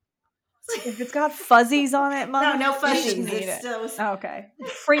 if it's got fuzzies on it, Mom, no fuzzies. You shouldn't eat it. Okay,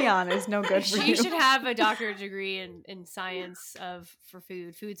 Freon is no good for you. You should have a doctorate degree in science for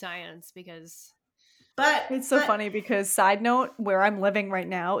food science because. But it's so funny because side note, where I'm living right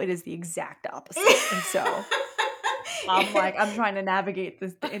now, it is the exact opposite, and so. I'm trying to navigate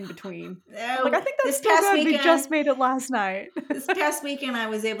this in between. No, I think that's still good. We just made it last night. This past weekend, I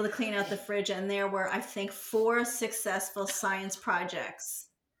was able to clean out the fridge, and there were, I think, 4 successful science projects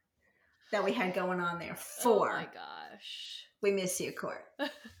that we had going on there. 4. Oh my gosh. We miss you, Court.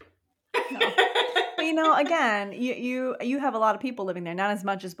 No. But again, you have a lot of people living there, not as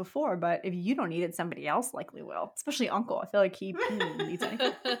much as before, but if you don't need it, somebody else likely will. Especially Uncle. I feel like he needs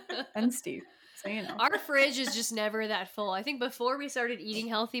anything. And Steve. So, Our fridge is just never that full. I think before we started eating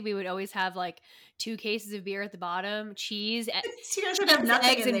healthy, we would always have like 2 cases of beer at the bottom, cheese,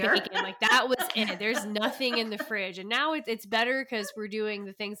 eggs, and bacon. Like that was it. There's nothing in the fridge. And now it's better because we're doing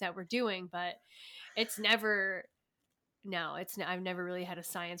the things that we're doing, but it's never. No, I've never really had a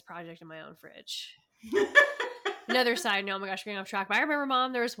science project in my own fridge. Another side note, oh my gosh, getting off track. But I remember,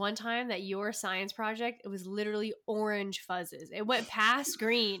 Mom, there was one time that your science project, it was literally orange fuzzes. It went past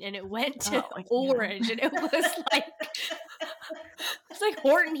green and it went to orange. And it was like, it's like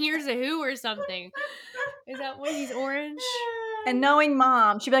Horton Hears a Who or something. Is that one of these orange? And knowing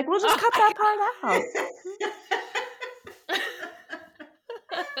Mom, she'd be like, we'll just cut that part out.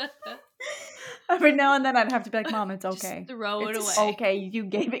 Every now and then I'd have to be like, Mom, it's okay. Just throw it away. Okay, you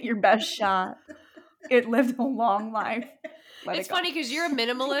gave it your best shot. It lived a long life. It's funny because you're a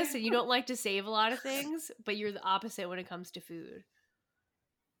minimalist and you don't like to save a lot of things, but you're the opposite when it comes to food.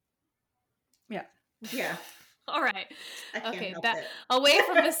 Yeah. Yeah. All right. Okay. Away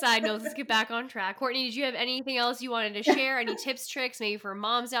from the side notes, let's get back on track. Courtney, did you have anything else you wanted to share? Any tips, tricks, maybe for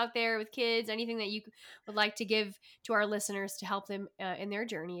moms out there with kids? Anything that you would like to give to our listeners to help them in their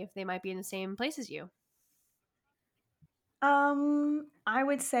journey if they might be in the same place as you? I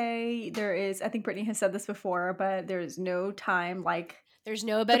would say there is, I think Brittany has said this before, but there's no time like there's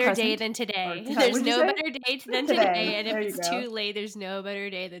no better day than today. There's no better day than today. And if it's too late, there's no better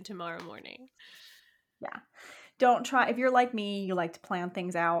day than tomorrow morning. Yeah. Don't try, if you're like me, you like to plan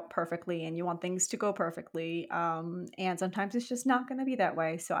things out perfectly and you want things to go perfectly. And sometimes it's just not going to be that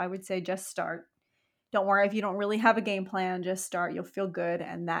way. So I would say just start. Don't worry if you don't really have a game plan, just start. You'll feel good.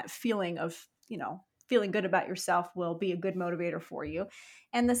 And that feeling of, feeling good about yourself will be a good motivator for you.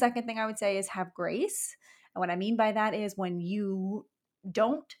 And the second thing I would say is have grace. And what I mean by that is when you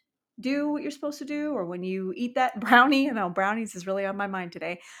don't do what you're supposed to do, or when you eat that brownie, brownies is really on my mind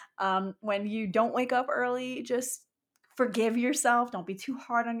today. When you don't wake up early, just forgive yourself. Don't be too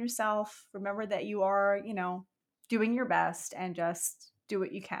hard on yourself. Remember that you are, doing your best and just do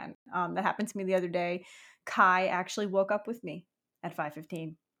what you can. That happened to me the other day. Kai actually woke up with me at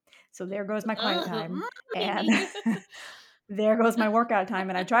 5:15. So there goes my quiet time. And there goes my workout time.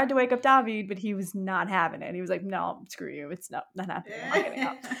 And I tried to wake up David, but he was not having it. He was like, no, screw you. It's not happening. I'm not getting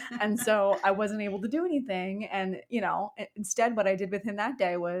up. And so I wasn't able to do anything. And, instead what I did with him that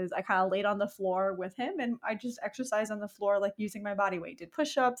day was I kind of laid on the floor with him and I just exercised on the floor, like using my body weight, did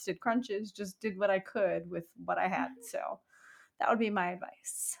push-ups, did crunches, just did what I could with what I had. So that would be my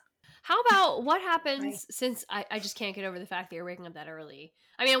advice. How about what happens Right. since I just can't get over the fact that you're waking up that early?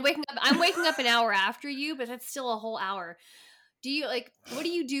 I mean, I'm waking up an hour after you, but that's still a whole hour. Do you what do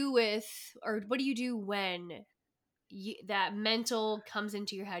you do what do you do when that mental comes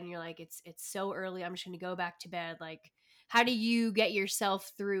into your head and you're like, it's so early, I'm just going to go back to bed? Like, how do you get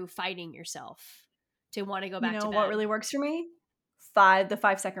yourself through fighting yourself to want to go back to bed? What really works for me? The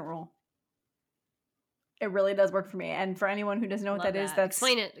 5-second rule. It really does work for me. And for anyone who doesn't know what that is, that's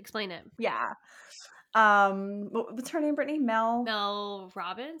explain it. Yeah. What's her name, Brittany? Mel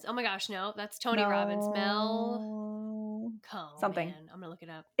Robbins? Oh my gosh, no, that's Tony Robbins. Mel something. Man, I'm gonna look it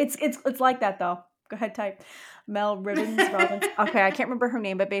up. It's like that though. Go ahead, type Mel Robbins. Okay, I can't remember her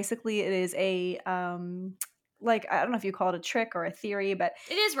name, but basically it is a like, I don't know if you call it a trick or a theory, but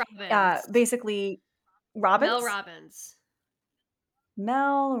it is Robbins. Basically Mel Robbins.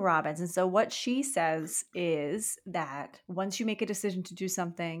 And so what she says is that once you make a decision to do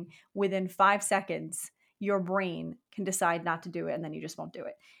something, within 5 seconds, your brain can decide not to do it and then you just won't do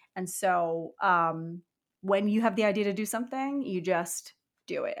it. And so when you have the idea to do something, you just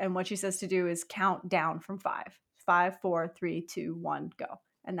do it. And what she says to do is count down from 5. 5, 4, 3, 2, 1, go.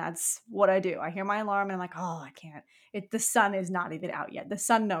 And that's what I do. I hear my alarm and I'm like, oh, I can't. The sun is not even out yet. The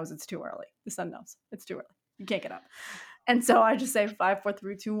sun knows it's too early. The sun knows it's too early. You can't get up. And so I just say 5, 4,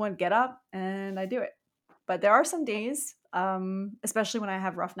 3, 2, 1, get up, and I do it. But there are some days, especially when I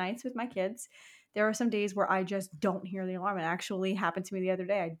have rough nights with my kids, there are some days where I just don't hear the alarm. It actually happened to me the other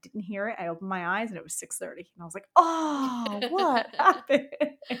day. I didn't hear it. I opened my eyes and it was 6:30. And I was like, oh, what happened?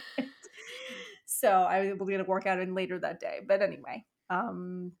 So I was able to get a workout in later that day. But anyway,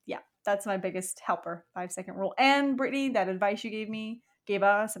 yeah, that's my biggest helper, 5-second rule. And Brittany, that advice you gave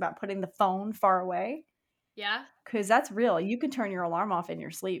us about putting the phone far away. Yeah. Because that's real. You can turn your alarm off in your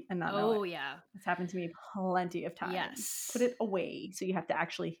sleep and not know it. Oh, yeah. It's happened to me plenty of times. Yes. Put it away. So you have to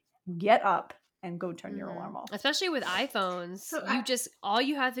actually get up and go turn your alarm off. Especially with iPhones. So all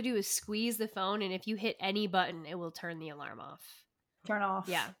you have to do is squeeze the phone, and if you hit any button, it will turn the alarm off. Turn off.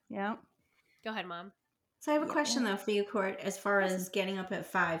 Yeah. Yeah. Go ahead, Mom. So I have a question though for you, Court, as far as getting up at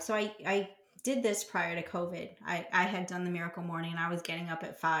 5. So I did this prior to COVID. I had done the Miracle Morning and I was getting up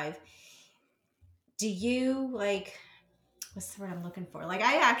at 5. Do you what's the word I'm looking for? Like,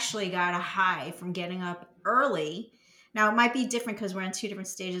 I actually got a high from getting up early. Now it might be different because we're in 2 different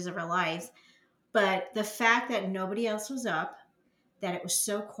stages of our lives, but the fact that nobody else was up, that it was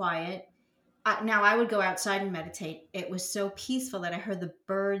so quiet. Now I would go outside and meditate. It was so peaceful that I heard the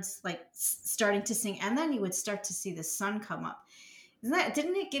birds starting to sing, and then you would start to see the sun come up.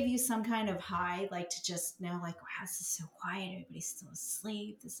 Didn't it give you some kind of high, like to just know, like, wow, this is so quiet, everybody's still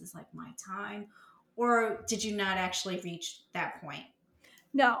asleep, this is like my time? Or did you not actually reach that point?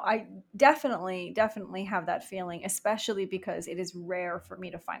 No, I definitely have that feeling, especially because it is rare for me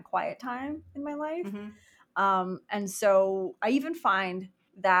to find quiet time in my life. Mm-hmm. And so I even find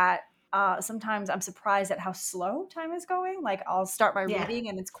that sometimes I'm surprised at how slow time is going. Like, I'll start my reading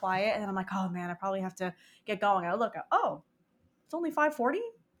and it's quiet, and then I'm like, oh man, I probably have to get going. I look, oh, it's only 5:40.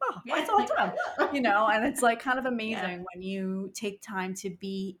 Oh, it's all done. And it's like kind of amazing when you take time to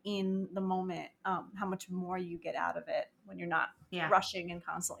be in the moment, how much more you get out of it when you're not rushing and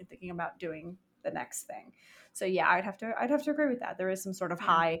constantly thinking about doing the next thing. So yeah, I'd have to agree with that. There is some sort of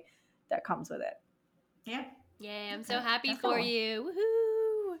high that comes with it. Yeah. Yay, I'm so happy for you.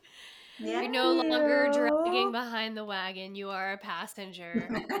 Woohoo! Yeah. You're no longer dragging behind the wagon. You are a passenger.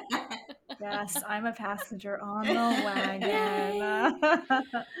 Yes, I'm a passenger on the wagon.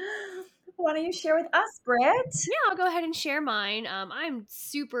 Why don't you share with us, Britt? Yeah, I'll go ahead and share mine. I'm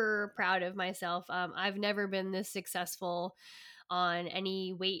super proud of myself. I've never been this successful on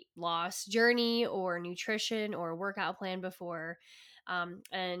any weight loss journey or nutrition or workout plan before.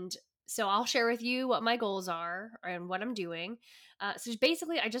 And so I'll share with you what my goals are and what I'm doing. So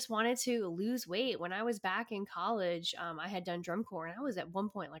basically, I just wanted to lose weight. When I was back in college, I had done drum corps, and I was at one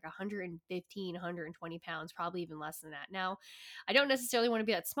point like 115, 120 pounds, probably even less than that. Now, I don't necessarily want to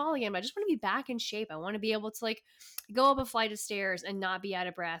be that small again, but I just want to be back in shape. I want to be able to go up a flight of stairs and not be out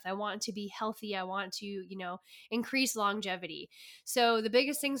of breath. I want to be healthy. I want to, increase longevity. So the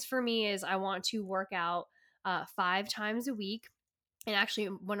biggest things for me is I want to work out 5 times a week. And actually,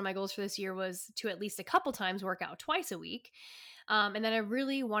 one of my goals for this year was to at least a couple times work out twice a week. And then I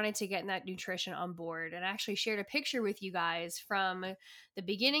really wanted to get in that nutrition on board. And I actually shared a picture with you guys from the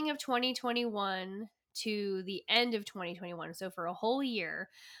beginning of 2021 to the end of 2021. So for a whole year,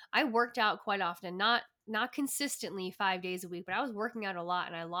 I worked out quite often, not consistently 5 days a week, but I was working out a lot,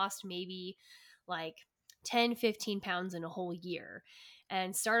 and I lost maybe like 10, 15 pounds in a whole year.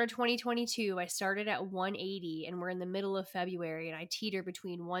 And started 2022, I started at 180, and we're in the middle of February, and I teeter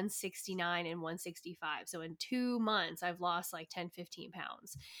between 169 and 165. So in 2 months, I've lost like 10, 15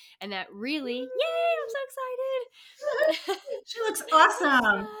 pounds. And that really, yay, I'm so excited. She looks Thanks,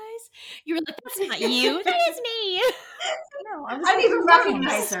 awesome. guys. You were like, that's not you. That is me. No, I was I like, didn't even "Mom,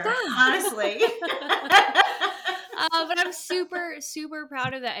 recognize her, stop." honestly. But I'm super, super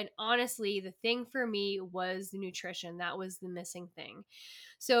proud of that. And honestly, the thing for me was the nutrition. That was the missing thing.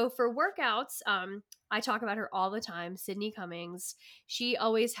 So for workouts, I talk about her all the time, Sydney Cummings. She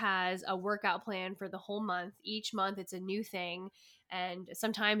always has a workout plan for the whole month. Each month it's a new thing. And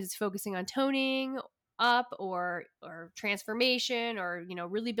sometimes it's focusing on toning up or transformation or,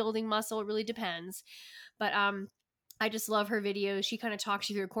 really building muscle. It really depends. But I just love her videos. She kind of talks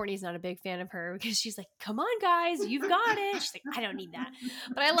you through. Courtney's not a big fan of her because she's like, "Come on, guys, you've got it." She's like, "I don't need that,"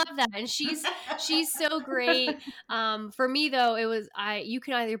 but I love that, and she's so great. For me though, you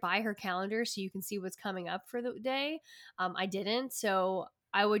can either buy her calendar so you can see what's coming up for the day. I didn't, so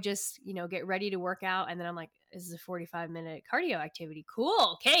I would just get ready to work out, and then I'm like, "This is a 45-minute cardio activity.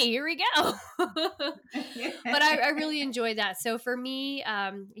 Cool. Okay, here we go." But I really enjoyed that. So for me,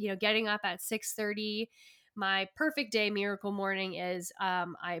 getting up at 6:30. My perfect day miracle morning is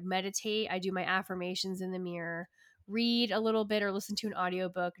I meditate, I do my affirmations in the mirror, read a little bit or listen to an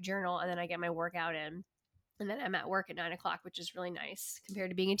audiobook, journal, and then I get my workout in. And then I'm at work at 9 o'clock, which is really nice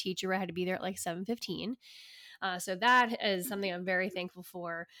compared to being a teacher where I had to be there at like 7:15. So that is something I'm very thankful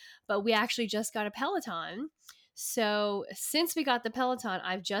for. But we actually just got a Peloton. So since we got the Peloton,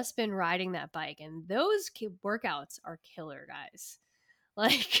 I've just been riding that bike, and those workouts are killer, guys.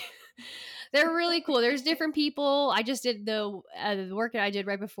 Like they're really cool. There's different people. I just did the workout I did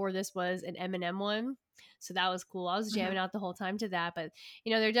right before this was an Eminem one. So that was cool. I was jamming out the whole time to that, but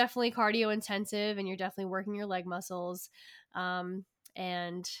they're definitely cardio intensive and you're definitely working your leg muscles.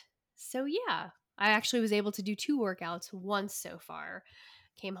 And so yeah, I actually was able to do 2 workouts once so far.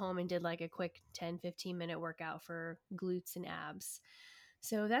 Came home and did like a quick 10-15 minute workout for glutes and abs.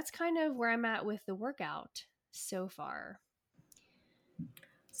 So that's kind of where I'm at with the workout so far.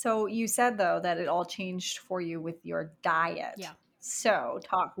 So you said though that it all changed for you with your diet. Yeah. So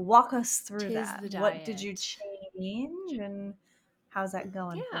walk us through Tis that. the What did you diet. change and how's that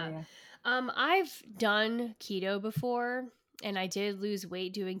going for Yeah. you? I've done keto before and I did lose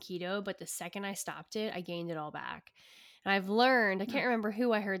weight doing keto, but the second I stopped it, I gained it all back. And I've learned, I can't remember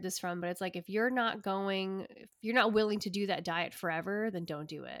who I heard this from, but it's like if you're not willing to do that diet forever, then don't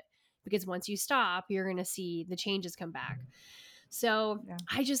do it. Because once you stop, you're going to see the changes come back. So Yeah.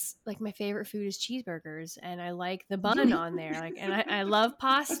 I just like my favorite food is cheeseburgers and I like the bun on there. Like, and I love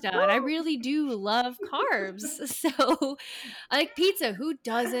pasta and I really do love carbs. So I like pizza. Who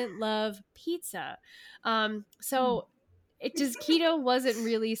doesn't love pizza? So keto wasn't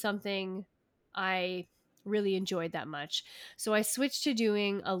really something I really enjoyed that much. So I switched to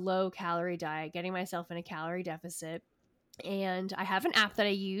doing a low calorie diet, getting myself in a calorie deficit. And I have an app that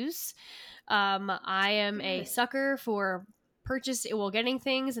I use. I am a sucker for getting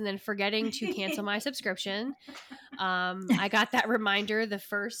things and then forgetting to cancel my subscription. I got that reminder the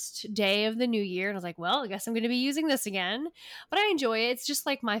first day of the new year and I was like, well, I guess I'm going to be using this again, but I enjoy it. It's just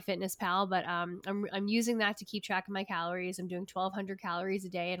like MyFitnessPal, but I'm using that to keep track of my calories. I'm doing 1,200 calories a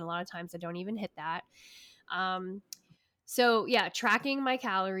day. And a lot of times I don't even hit that. So yeah, tracking my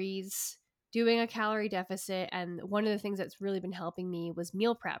calories, doing a calorie deficit. And one of the things that's really been helping me was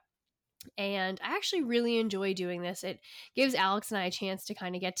meal prep. And I actually really enjoy doing this. It gives Alex and I a chance to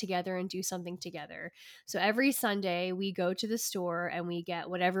kind of get together and do something together. So every Sunday we go to the store and we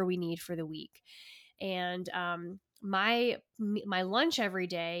get whatever we need for the week. And my lunch every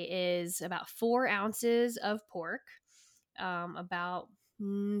day is about 4 ounces of pork, about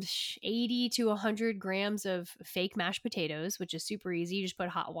 80 to 100 grams of fake mashed potatoes, which is super easy. You just put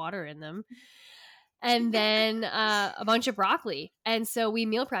hot water in them. And then a bunch of broccoli. And so we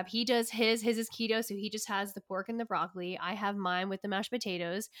meal prep. He does his is keto, so he just has the pork and the broccoli. I have mine with the mashed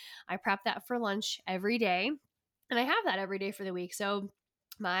potatoes. I prep that for lunch every day, and I have that every day for the week. So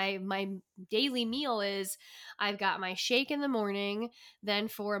my daily meal is I've got my shake in the morning. Then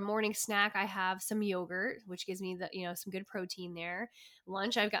for a morning snack, I have some yogurt, which gives me some good protein there.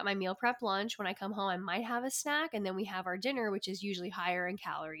 Lunch, I've got my meal prep lunch. When I come home, I might have a snack, and then we have our dinner, which is usually higher in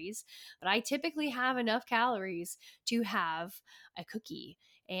calories. But I typically have enough calories to have a cookie.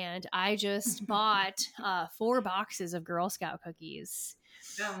 And I just bought 4 boxes of Girl Scout cookies.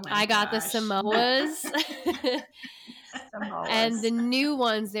 Oh my I got the gosh. Samoas. And the Samoas. new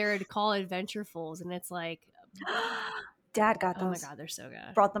ones, they're called Adventurefuls, and it's like, Dad got those. oh my God, they're so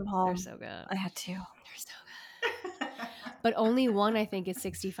good. Brought them home. They're so good. I had to. They're so good. But only one, I think, is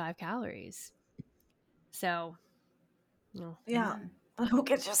 65 calories. So, Yeah. But who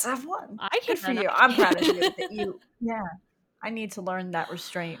can just have one? I Good for can. you. I'm proud of you that you, yeah. I need to learn that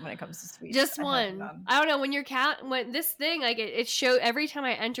restraint when it comes to sweets. Just I haven't one. done. I don't know, when this thing, like it shows every time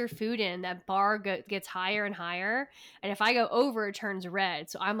I enter food in, that bar gets higher and higher, and if I go over, it turns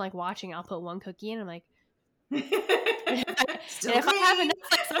red. So I'm like watching. I'll put one cookie in, I'm like, and if I have enough,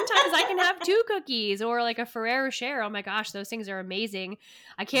 like sometimes I can have 2 cookies or like a Ferrero Rocher. Oh my gosh, those things are amazing.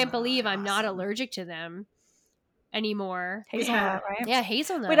 I can't believe I'm not allergic to them anymore. Hazelnut, right? Yeah,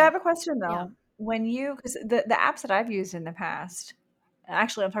 hazelnut. Wait, I have a question though. Yeah. When you, because the apps that I've used in the past,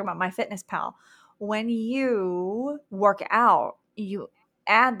 actually, I'm talking about MyFitnessPal. When you work out, you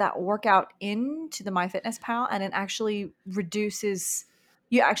add that workout into the MyFitnessPal, and it actually reduces.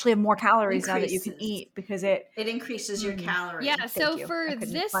 You actually have more calories now that you can eat because it increases your calories. Yeah. So you. for I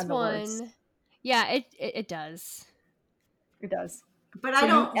couldn't this find the words. one, yeah, it does. It does. But So I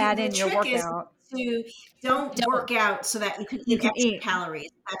don't. you add The in your trick is workout. to don't work out so that you can You eat can extra eat. calories.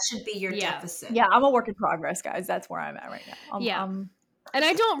 That should be your Yeah. deficit. Yeah, I'm a work in progress, guys. That's where I'm at right now. Yeah. And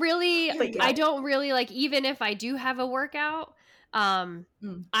I don't really, But yeah. I don't really like, even if I do have a workout, I'm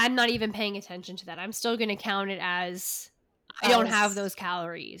not even paying attention to that. I'm still going to count it as I don't have those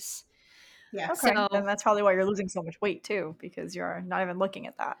calories. Yeah. Okay. So Then that's probably why you're losing so much weight too, because you're not even looking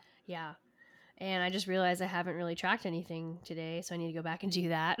at that. yeah. And I just realized I haven't really tracked anything today, so I need to go back and do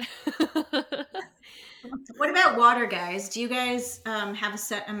that. What about water, guys? Do you guys have a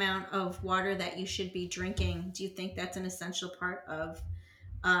set amount of water that you should be drinking? Do you think that's an essential part of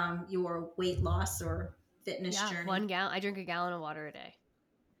your weight loss or fitness journey? 1 gallon. I drink a gallon of water a day.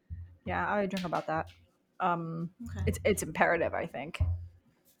 Yeah, I drink about that. Okay. It's imperative, I think.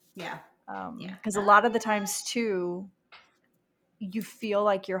 Yeah. Because a lot of the times too, you feel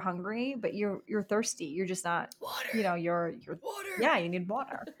like you're hungry, but you're thirsty. You're just not. Water. You're Water. Yeah, you need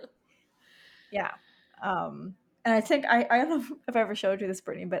water. Yeah. And I think I don't know if I ever showed you this,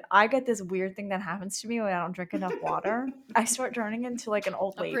 Brittany, but I get this weird thing that happens to me when I don't drink enough water. I start turning into like an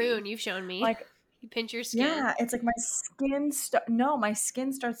old lady. A prune, you've shown me. Like, you pinch your skin. yeah, it's like my skin. My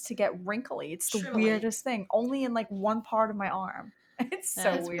skin starts to get wrinkly. It's the Shrivelly. weirdest thing. Only in like one part of my arm. It's so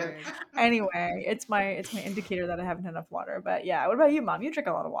That's weird. Anyway, it's my indicator that I haven't had enough water. But yeah, what about you, Mom? You drink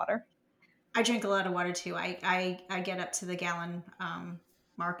a lot of water. I drink a lot of water too. I get up to the gallon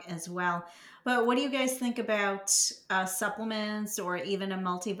mark as well. But what do you guys think about supplements or even a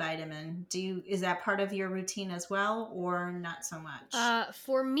multivitamin? Is that part of your routine as well, or not so much?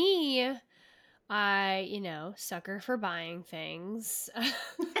 For me, I, sucker for buying things.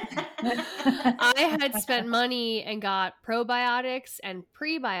 I had spent money and got probiotics and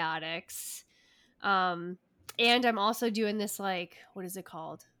prebiotics. And I'm also doing this, like, what is it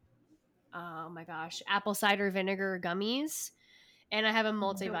called? Oh my gosh, apple cider vinegar gummies. And I have a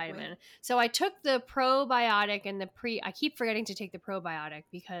multivitamin. So I took the probiotic and I keep forgetting to take the probiotic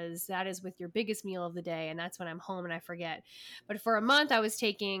because that is with your biggest meal of the day. And that's when I'm home and I forget. But for a month I was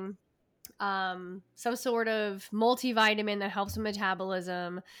taking some sort of multivitamin that helps with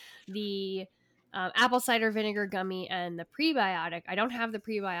metabolism, the apple cider vinegar gummy, and the prebiotic. I don't have the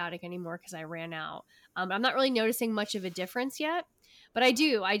prebiotic anymore because I ran out. I'm not really noticing much of a difference yet, but I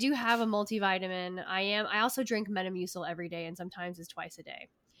do have a multivitamin. I also drink Metamucil every day, and sometimes it's twice a day.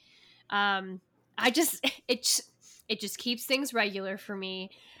 It just keeps things regular for me.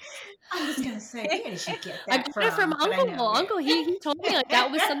 I was gonna say, where did you get that I got it from But I Uncle. know, yeah. Uncle, he told me like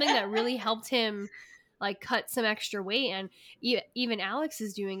that was something that really helped him like cut some extra weight, and even Alex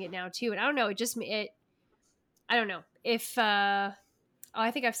is doing it now too. And I don't know, I don't know if I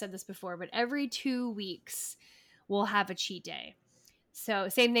think I've said this before, but every 2 weeks we'll have a cheat day. So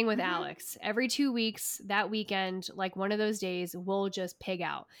same thing with Alex. Every 2 weeks, that weekend, like one of those days, we'll just pig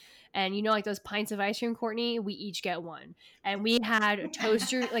out. And like those pints of ice cream, Courtney, we each get one. And we had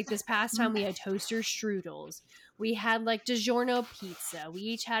toaster, like this past time, we had toaster strudels. We had like DiGiorno pizza. We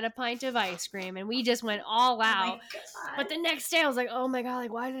each had a pint of ice cream, and we just went all out. But the next day, I was like, oh my God,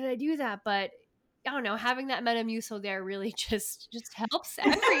 like why did I do that? But I don't know, having that Metamucil there really just helps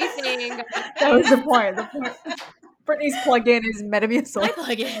everything. That was guys. the point. The point. Brittany's plug-in is Metamucil. My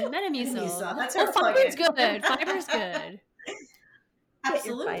plug-in, Metamucil. Metamucil. That's Oh, her fiber's plug-in. good. Fiber's good. Get your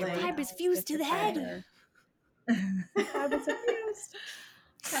Absolutely. fiber. Fiber's Alex. fused Get to your the head. fiber. Fiber's infused.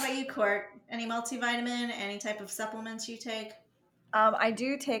 How about you, Court? Any multivitamin, any type of supplements you take? I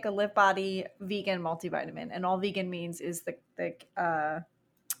do take a Live Body vegan multivitamin, and all vegan means is the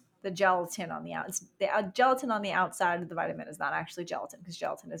gelatin on the outside. The gelatin on the outside of the vitamin is not actually gelatin, because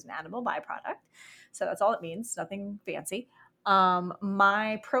gelatin is an animal byproduct. So that's all it means. Nothing fancy.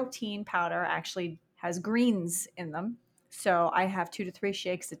 My protein powder actually has greens in them, so I have 2 to 3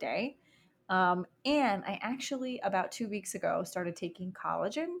 shakes a day. And I actually about 2 weeks ago started taking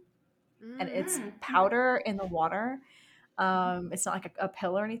collagen, and it's powder in the water. It's not like a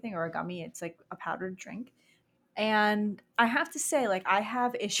pill or anything or a gummy. It's like a powdered drink. And I have to say, like, I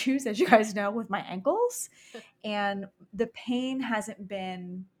have issues, as you guys know, with my ankles, and the pain hasn't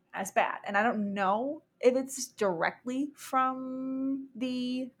been as bad. And I don't know if it's directly from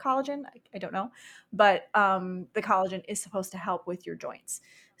the collagen. I don't know. But the collagen is supposed to help with your joints.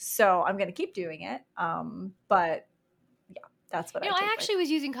 So I'm going to keep doing it. But yeah, that's what I take. I actually was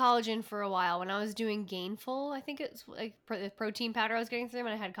using collagen for a while when I was doing Gainful. I think it's like the protein powder I was getting through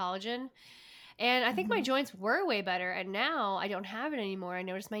when I had collagen. And I think my joints were way better. And now I don't have it anymore. I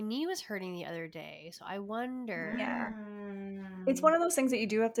noticed my knee was hurting the other day. So I wonder. Yeah. It's one of those things that you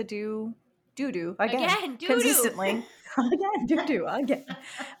do have to do again doo-doo. consistently. Again.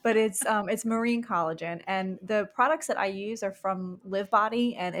 But it's marine collagen, and the products that I use are from Live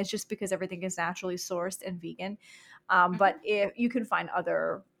Body, and it's just because everything is naturally sourced and vegan. But if you can find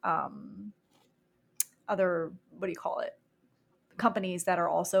other what do you call it, companies that are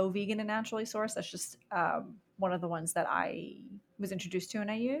also vegan and naturally sourced. That's just one of the ones that I was introduced to and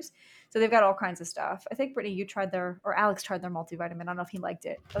I use. So they've got all kinds of stuff. I think Brittany, Alex tried their multivitamin. I don't know if he liked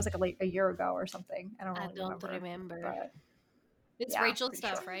it. That was like a year ago or something. I don't really remember. But It's yeah, Rachel's pretty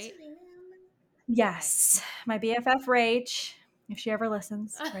stuff, sure. right? Yes, my BFF Rach, if she ever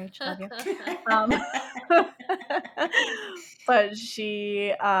listens. Rach, love you. But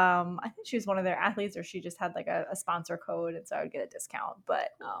she, I think she was one of their athletes, or she just had like a sponsor code, and so I would get a discount. But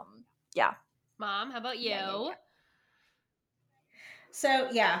yeah. Mom, how about you? Yeah. So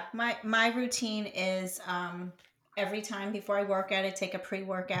yeah, my routine is every time before I work out, I take a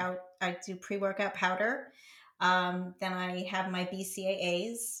pre-workout. I do pre-workout powder. Then I have my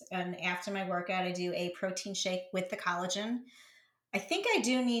BCAAs, and after my workout, I do a protein shake with the collagen. I think I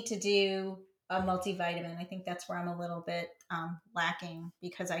do need to do a multivitamin. I think that's where I'm a little bit lacking,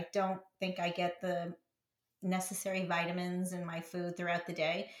 because I don't think I get the necessary vitamins in my food throughout the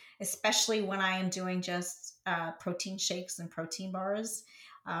day, especially when I am doing just protein shakes and protein bars.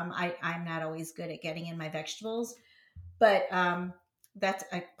 I'm not always good at getting in my vegetables, but that's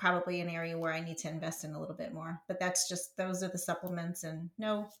probably an area where I need to invest in a little bit more. But those are the supplements, and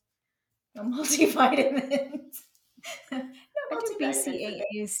no multivitamins. I do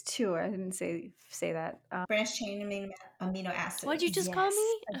BCAAs too. I didn't say that. Branched chain amino acids. What'd you just call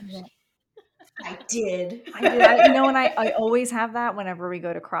me? I did. And I always have that whenever we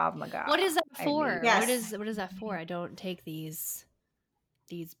go to Krav Maga. What is that for? Yes. What is that for? I don't take these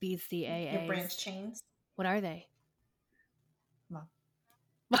BCAAs. Your branched chains. What are they?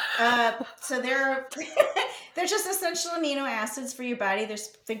 So they're just essential amino acids for your body.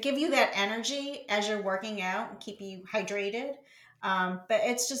 They give you that energy as you're working out and keep you hydrated. But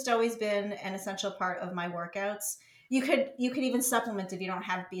it's just always been an essential part of my workouts. You could even supplement if you don't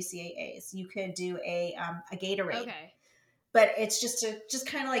have BCAAs. You could do a Gatorade. Okay. But it's just to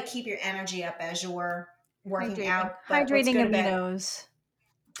kind of like keep your energy up as you're working out. But Hydrating aminos.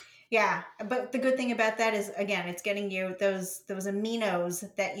 Yeah, but the good thing about that is, again, it's getting you those aminos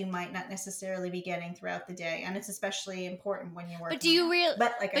that you might not necessarily be getting throughout the day, and it's especially important when you're working. But do you really?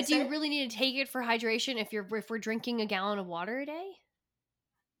 Do you really need to take it for hydration if we're drinking a gallon of water a day?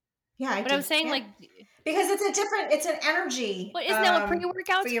 Yeah, I'm saying, like, because it's an energy. But isn't that what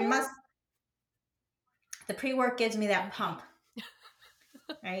pre-workouts for your muscle? The pre-work gives me that pump,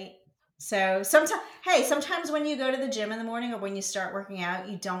 right? So sometimes when you go to the gym in the morning or when you start working out,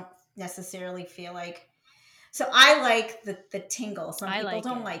 you don't necessarily feel like. So I like the tingle. Some people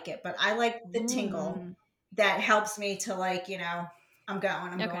don't like it, but I like the tingle that helps me to, like, I'm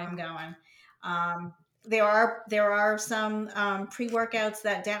going. There are some pre-workouts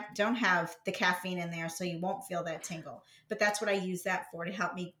that don't have the caffeine in there, so you won't feel that tingle. But that's what I use that for, to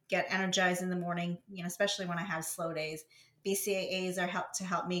help me get energized in the morning, especially when I have slow days. BCAAs are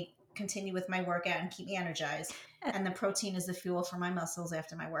help me continue with my workout and keep me energized. And the protein is the fuel for my muscles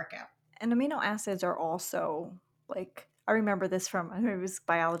after my workout. And amino acids are also like, I remember this from, I remember it was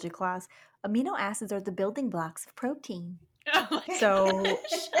biology class. Amino acids are the building blocks of protein. Oh my So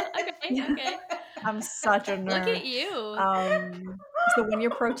gosh. Okay. I'm such a Look nerd. at you. So when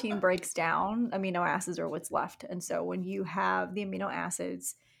your protein breaks down, amino acids are what's left. And so when you have the amino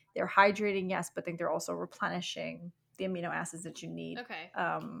acids, they're hydrating, yes, but then they're also replenishing the amino acids that you need Okay.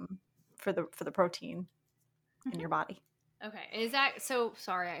 for the protein in your body. Okay. And is that so?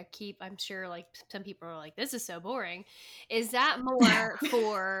 Sorry, I'm sure like some people are like, this is so boring. Is that more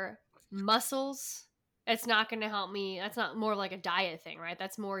for muscles? It's not going to help me. That's not more like a diet thing, right?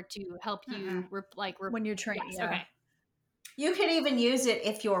 That's more to help you, When you're training. yes, Yeah. okay. You could even use it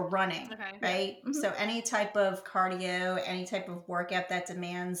if you're running, Okay. right? Yeah. So any type of cardio, any type of workout that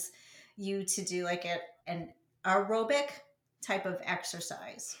demands you to do like an aerobic type of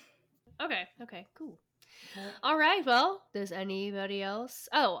exercise. Okay. Cool. All right. Well, does anybody else?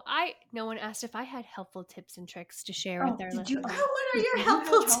 Oh, no one asked if I had helpful tips and tricks to share with our Did you? listeners. Oh, what are your You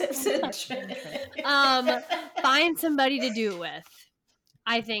helpful have tips helpful and tips and tricks? Find somebody to do it with.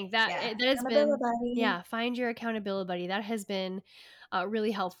 I think that Yeah. that has been, Accountability. find your accountability buddy. That has been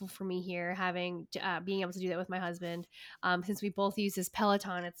really helpful for me here, having being able to do that with my husband. Since we both use this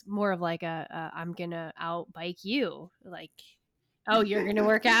Peloton, it's more of like I'm gonna out bike you, like. Oh, you're going to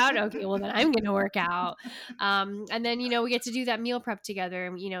work out? Okay, well, then I'm going to work out. And then, we get to do that meal prep together.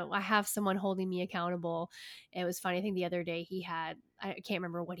 And, I have someone holding me accountable. It was funny. I think the other day I can't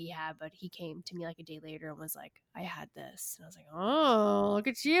remember what he had, but he came to me like a day later and was like, I had this. And I was like, oh, look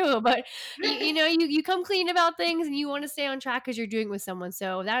at you. But, you come clean about things and you want to stay on track because you're doing it with someone.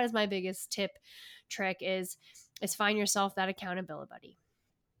 So that is my biggest trick is find yourself that accountability buddy.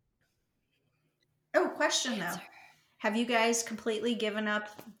 Oh, question though. Have you guys completely given up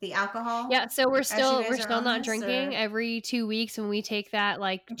the alcohol? Yeah, so we're still not this, drinking. or? Every 2 weeks when we take that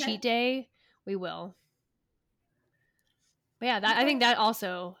cheat day, we will. But yeah, I think that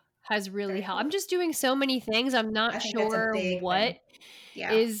also has really helped. Cool. I'm just doing so many things. I'm not sure what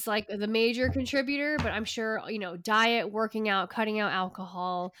is like the major contributor, but I'm sure, diet, working out, cutting out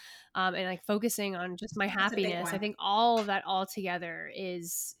alcohol, and like focusing on just my happiness. I think all of that all together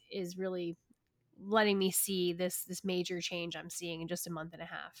is really letting me see this major change I'm seeing in just a month and a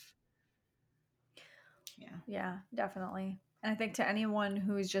half. Yeah, definitely. And I think to anyone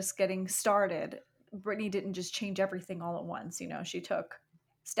who's just getting started, Brittany didn't just change everything all at once. She took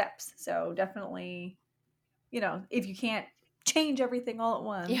steps. So definitely, if you can't change everything all at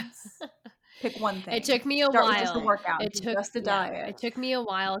once, pick one thing. It took me a Start while. with just a workout. Just a diet. It took me a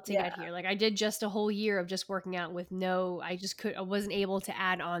while to get here. Like I did just a whole year of just working out with I wasn't able to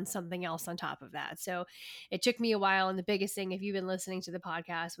add on something else on top of that. So it took me a while. And the biggest thing, if you've been listening to the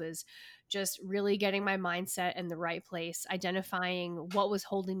podcast, was just really getting my mindset in the right place, identifying what was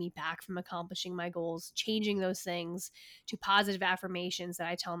holding me back from accomplishing my goals, changing those things to positive affirmations that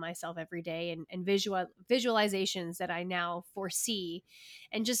I tell myself every day, and visualizations that I now foresee,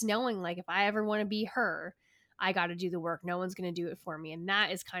 and just knowing like if I ever want to be her, I got to do the work. No one's going to do it for me. And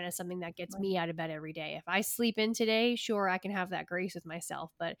that is kind of something that gets me out of bed every day. If I sleep in today, sure, I can have that grace with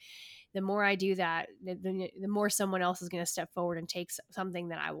myself. But the more I do that, the more someone else is going to step forward and take something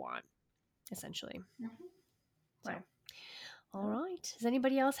that I want, essentially. So, all right. Does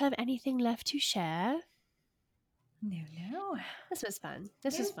anybody else have anything left to share? No. This was fun.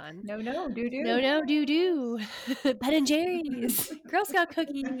 Was fun. No, do-do. No, do-do. Ben and Jerry's. Girl Scout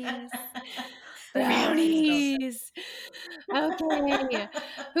cookies. Brownies. Okay.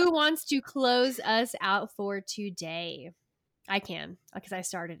 Who wants to close us out for today? I can, because I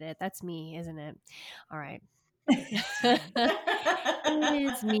started it. That's me, isn't it? All right.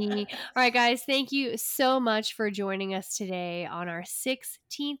 It is me. All right, guys. Thank you so much for joining us today on our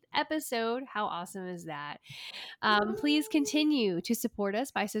 16th episode. How awesome is that? Please continue to support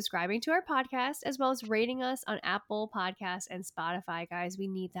us by subscribing to our podcast, as well as rating us on Apple Podcasts and Spotify. Guys, we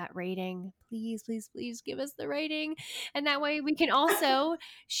need that rating. Please give us the rating. And that way we can also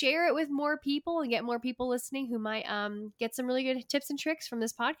share it with more people and get more people listening who might get some really good tips and tricks from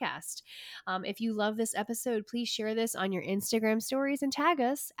this podcast. If you love this episode, please share this on your Instagram stories and tag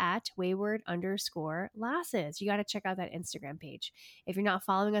us at wayward_lasses. You got to check out that Instagram page. If you're not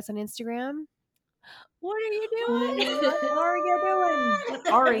following us on Instagram, what are you doing? What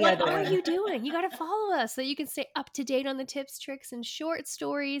are you doing? You got to follow us so you can stay up to date on the tips, tricks, and short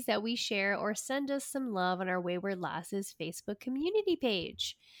stories that we share, or send us some love on our Wayward Lasses Facebook community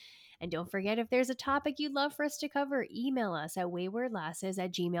page. And don't forget, if there's a topic you'd love for us to cover, email us at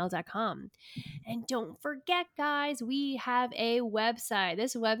waywardlasses@gmail.com. And don't forget, guys, we have a website.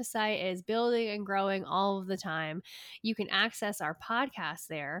 This website is building and growing all of the time. You can access our podcast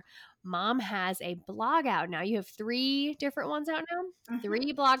there. Mom has a blog out now. You have 3 different ones out now?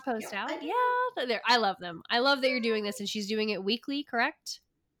 3 blog posts out? Yeah. I love them. I love that you're doing this, and she's doing it weekly, correct?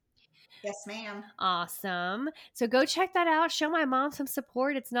 Yes, ma'am. Awesome. So go check that out. Show my mom some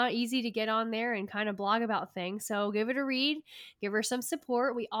support. It's not easy to get on there and kind of blog about things. So give it a read. Give her some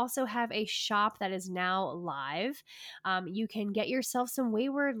support. We also have a shop that is now live. You can get yourself some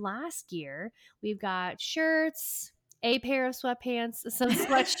Wayward Lass gear. We've got shirts, a pair of sweatpants, some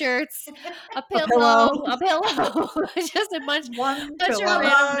sweatshirts, a pillow, just a bunch One of pillow.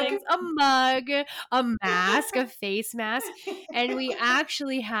 random things, a mug, a mask, a face mask, and we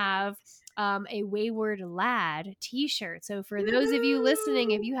actually have a Wayward Lad t-shirt. So for those of you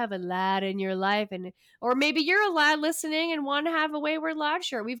listening, if you have a lad in your life, or maybe you're a lad listening and want to have a Wayward Lad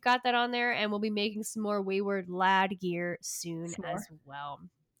shirt, we've got that on there, and we'll be making some more Wayward Lad gear soon as well.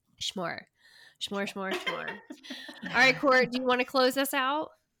 Schmore. All right, Court, do you want to close us out?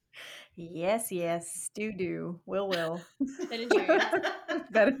 Yes. Do. Will. Ben and Jerry.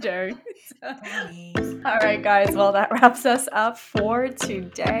 Ben and Jerry. All right, guys. Well, that wraps us up for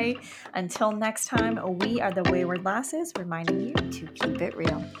today. Until next time, we are the Wayward Lasses, reminding you to keep it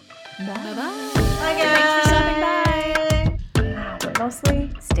real. Bye-bye. Bye, guys. Thanks for stopping by. But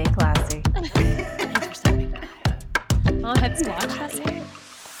mostly, stay classy. Thanks for stopping by. Have you watched that series?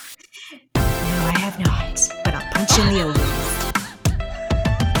 No, I have not, but I'll punch in the oven.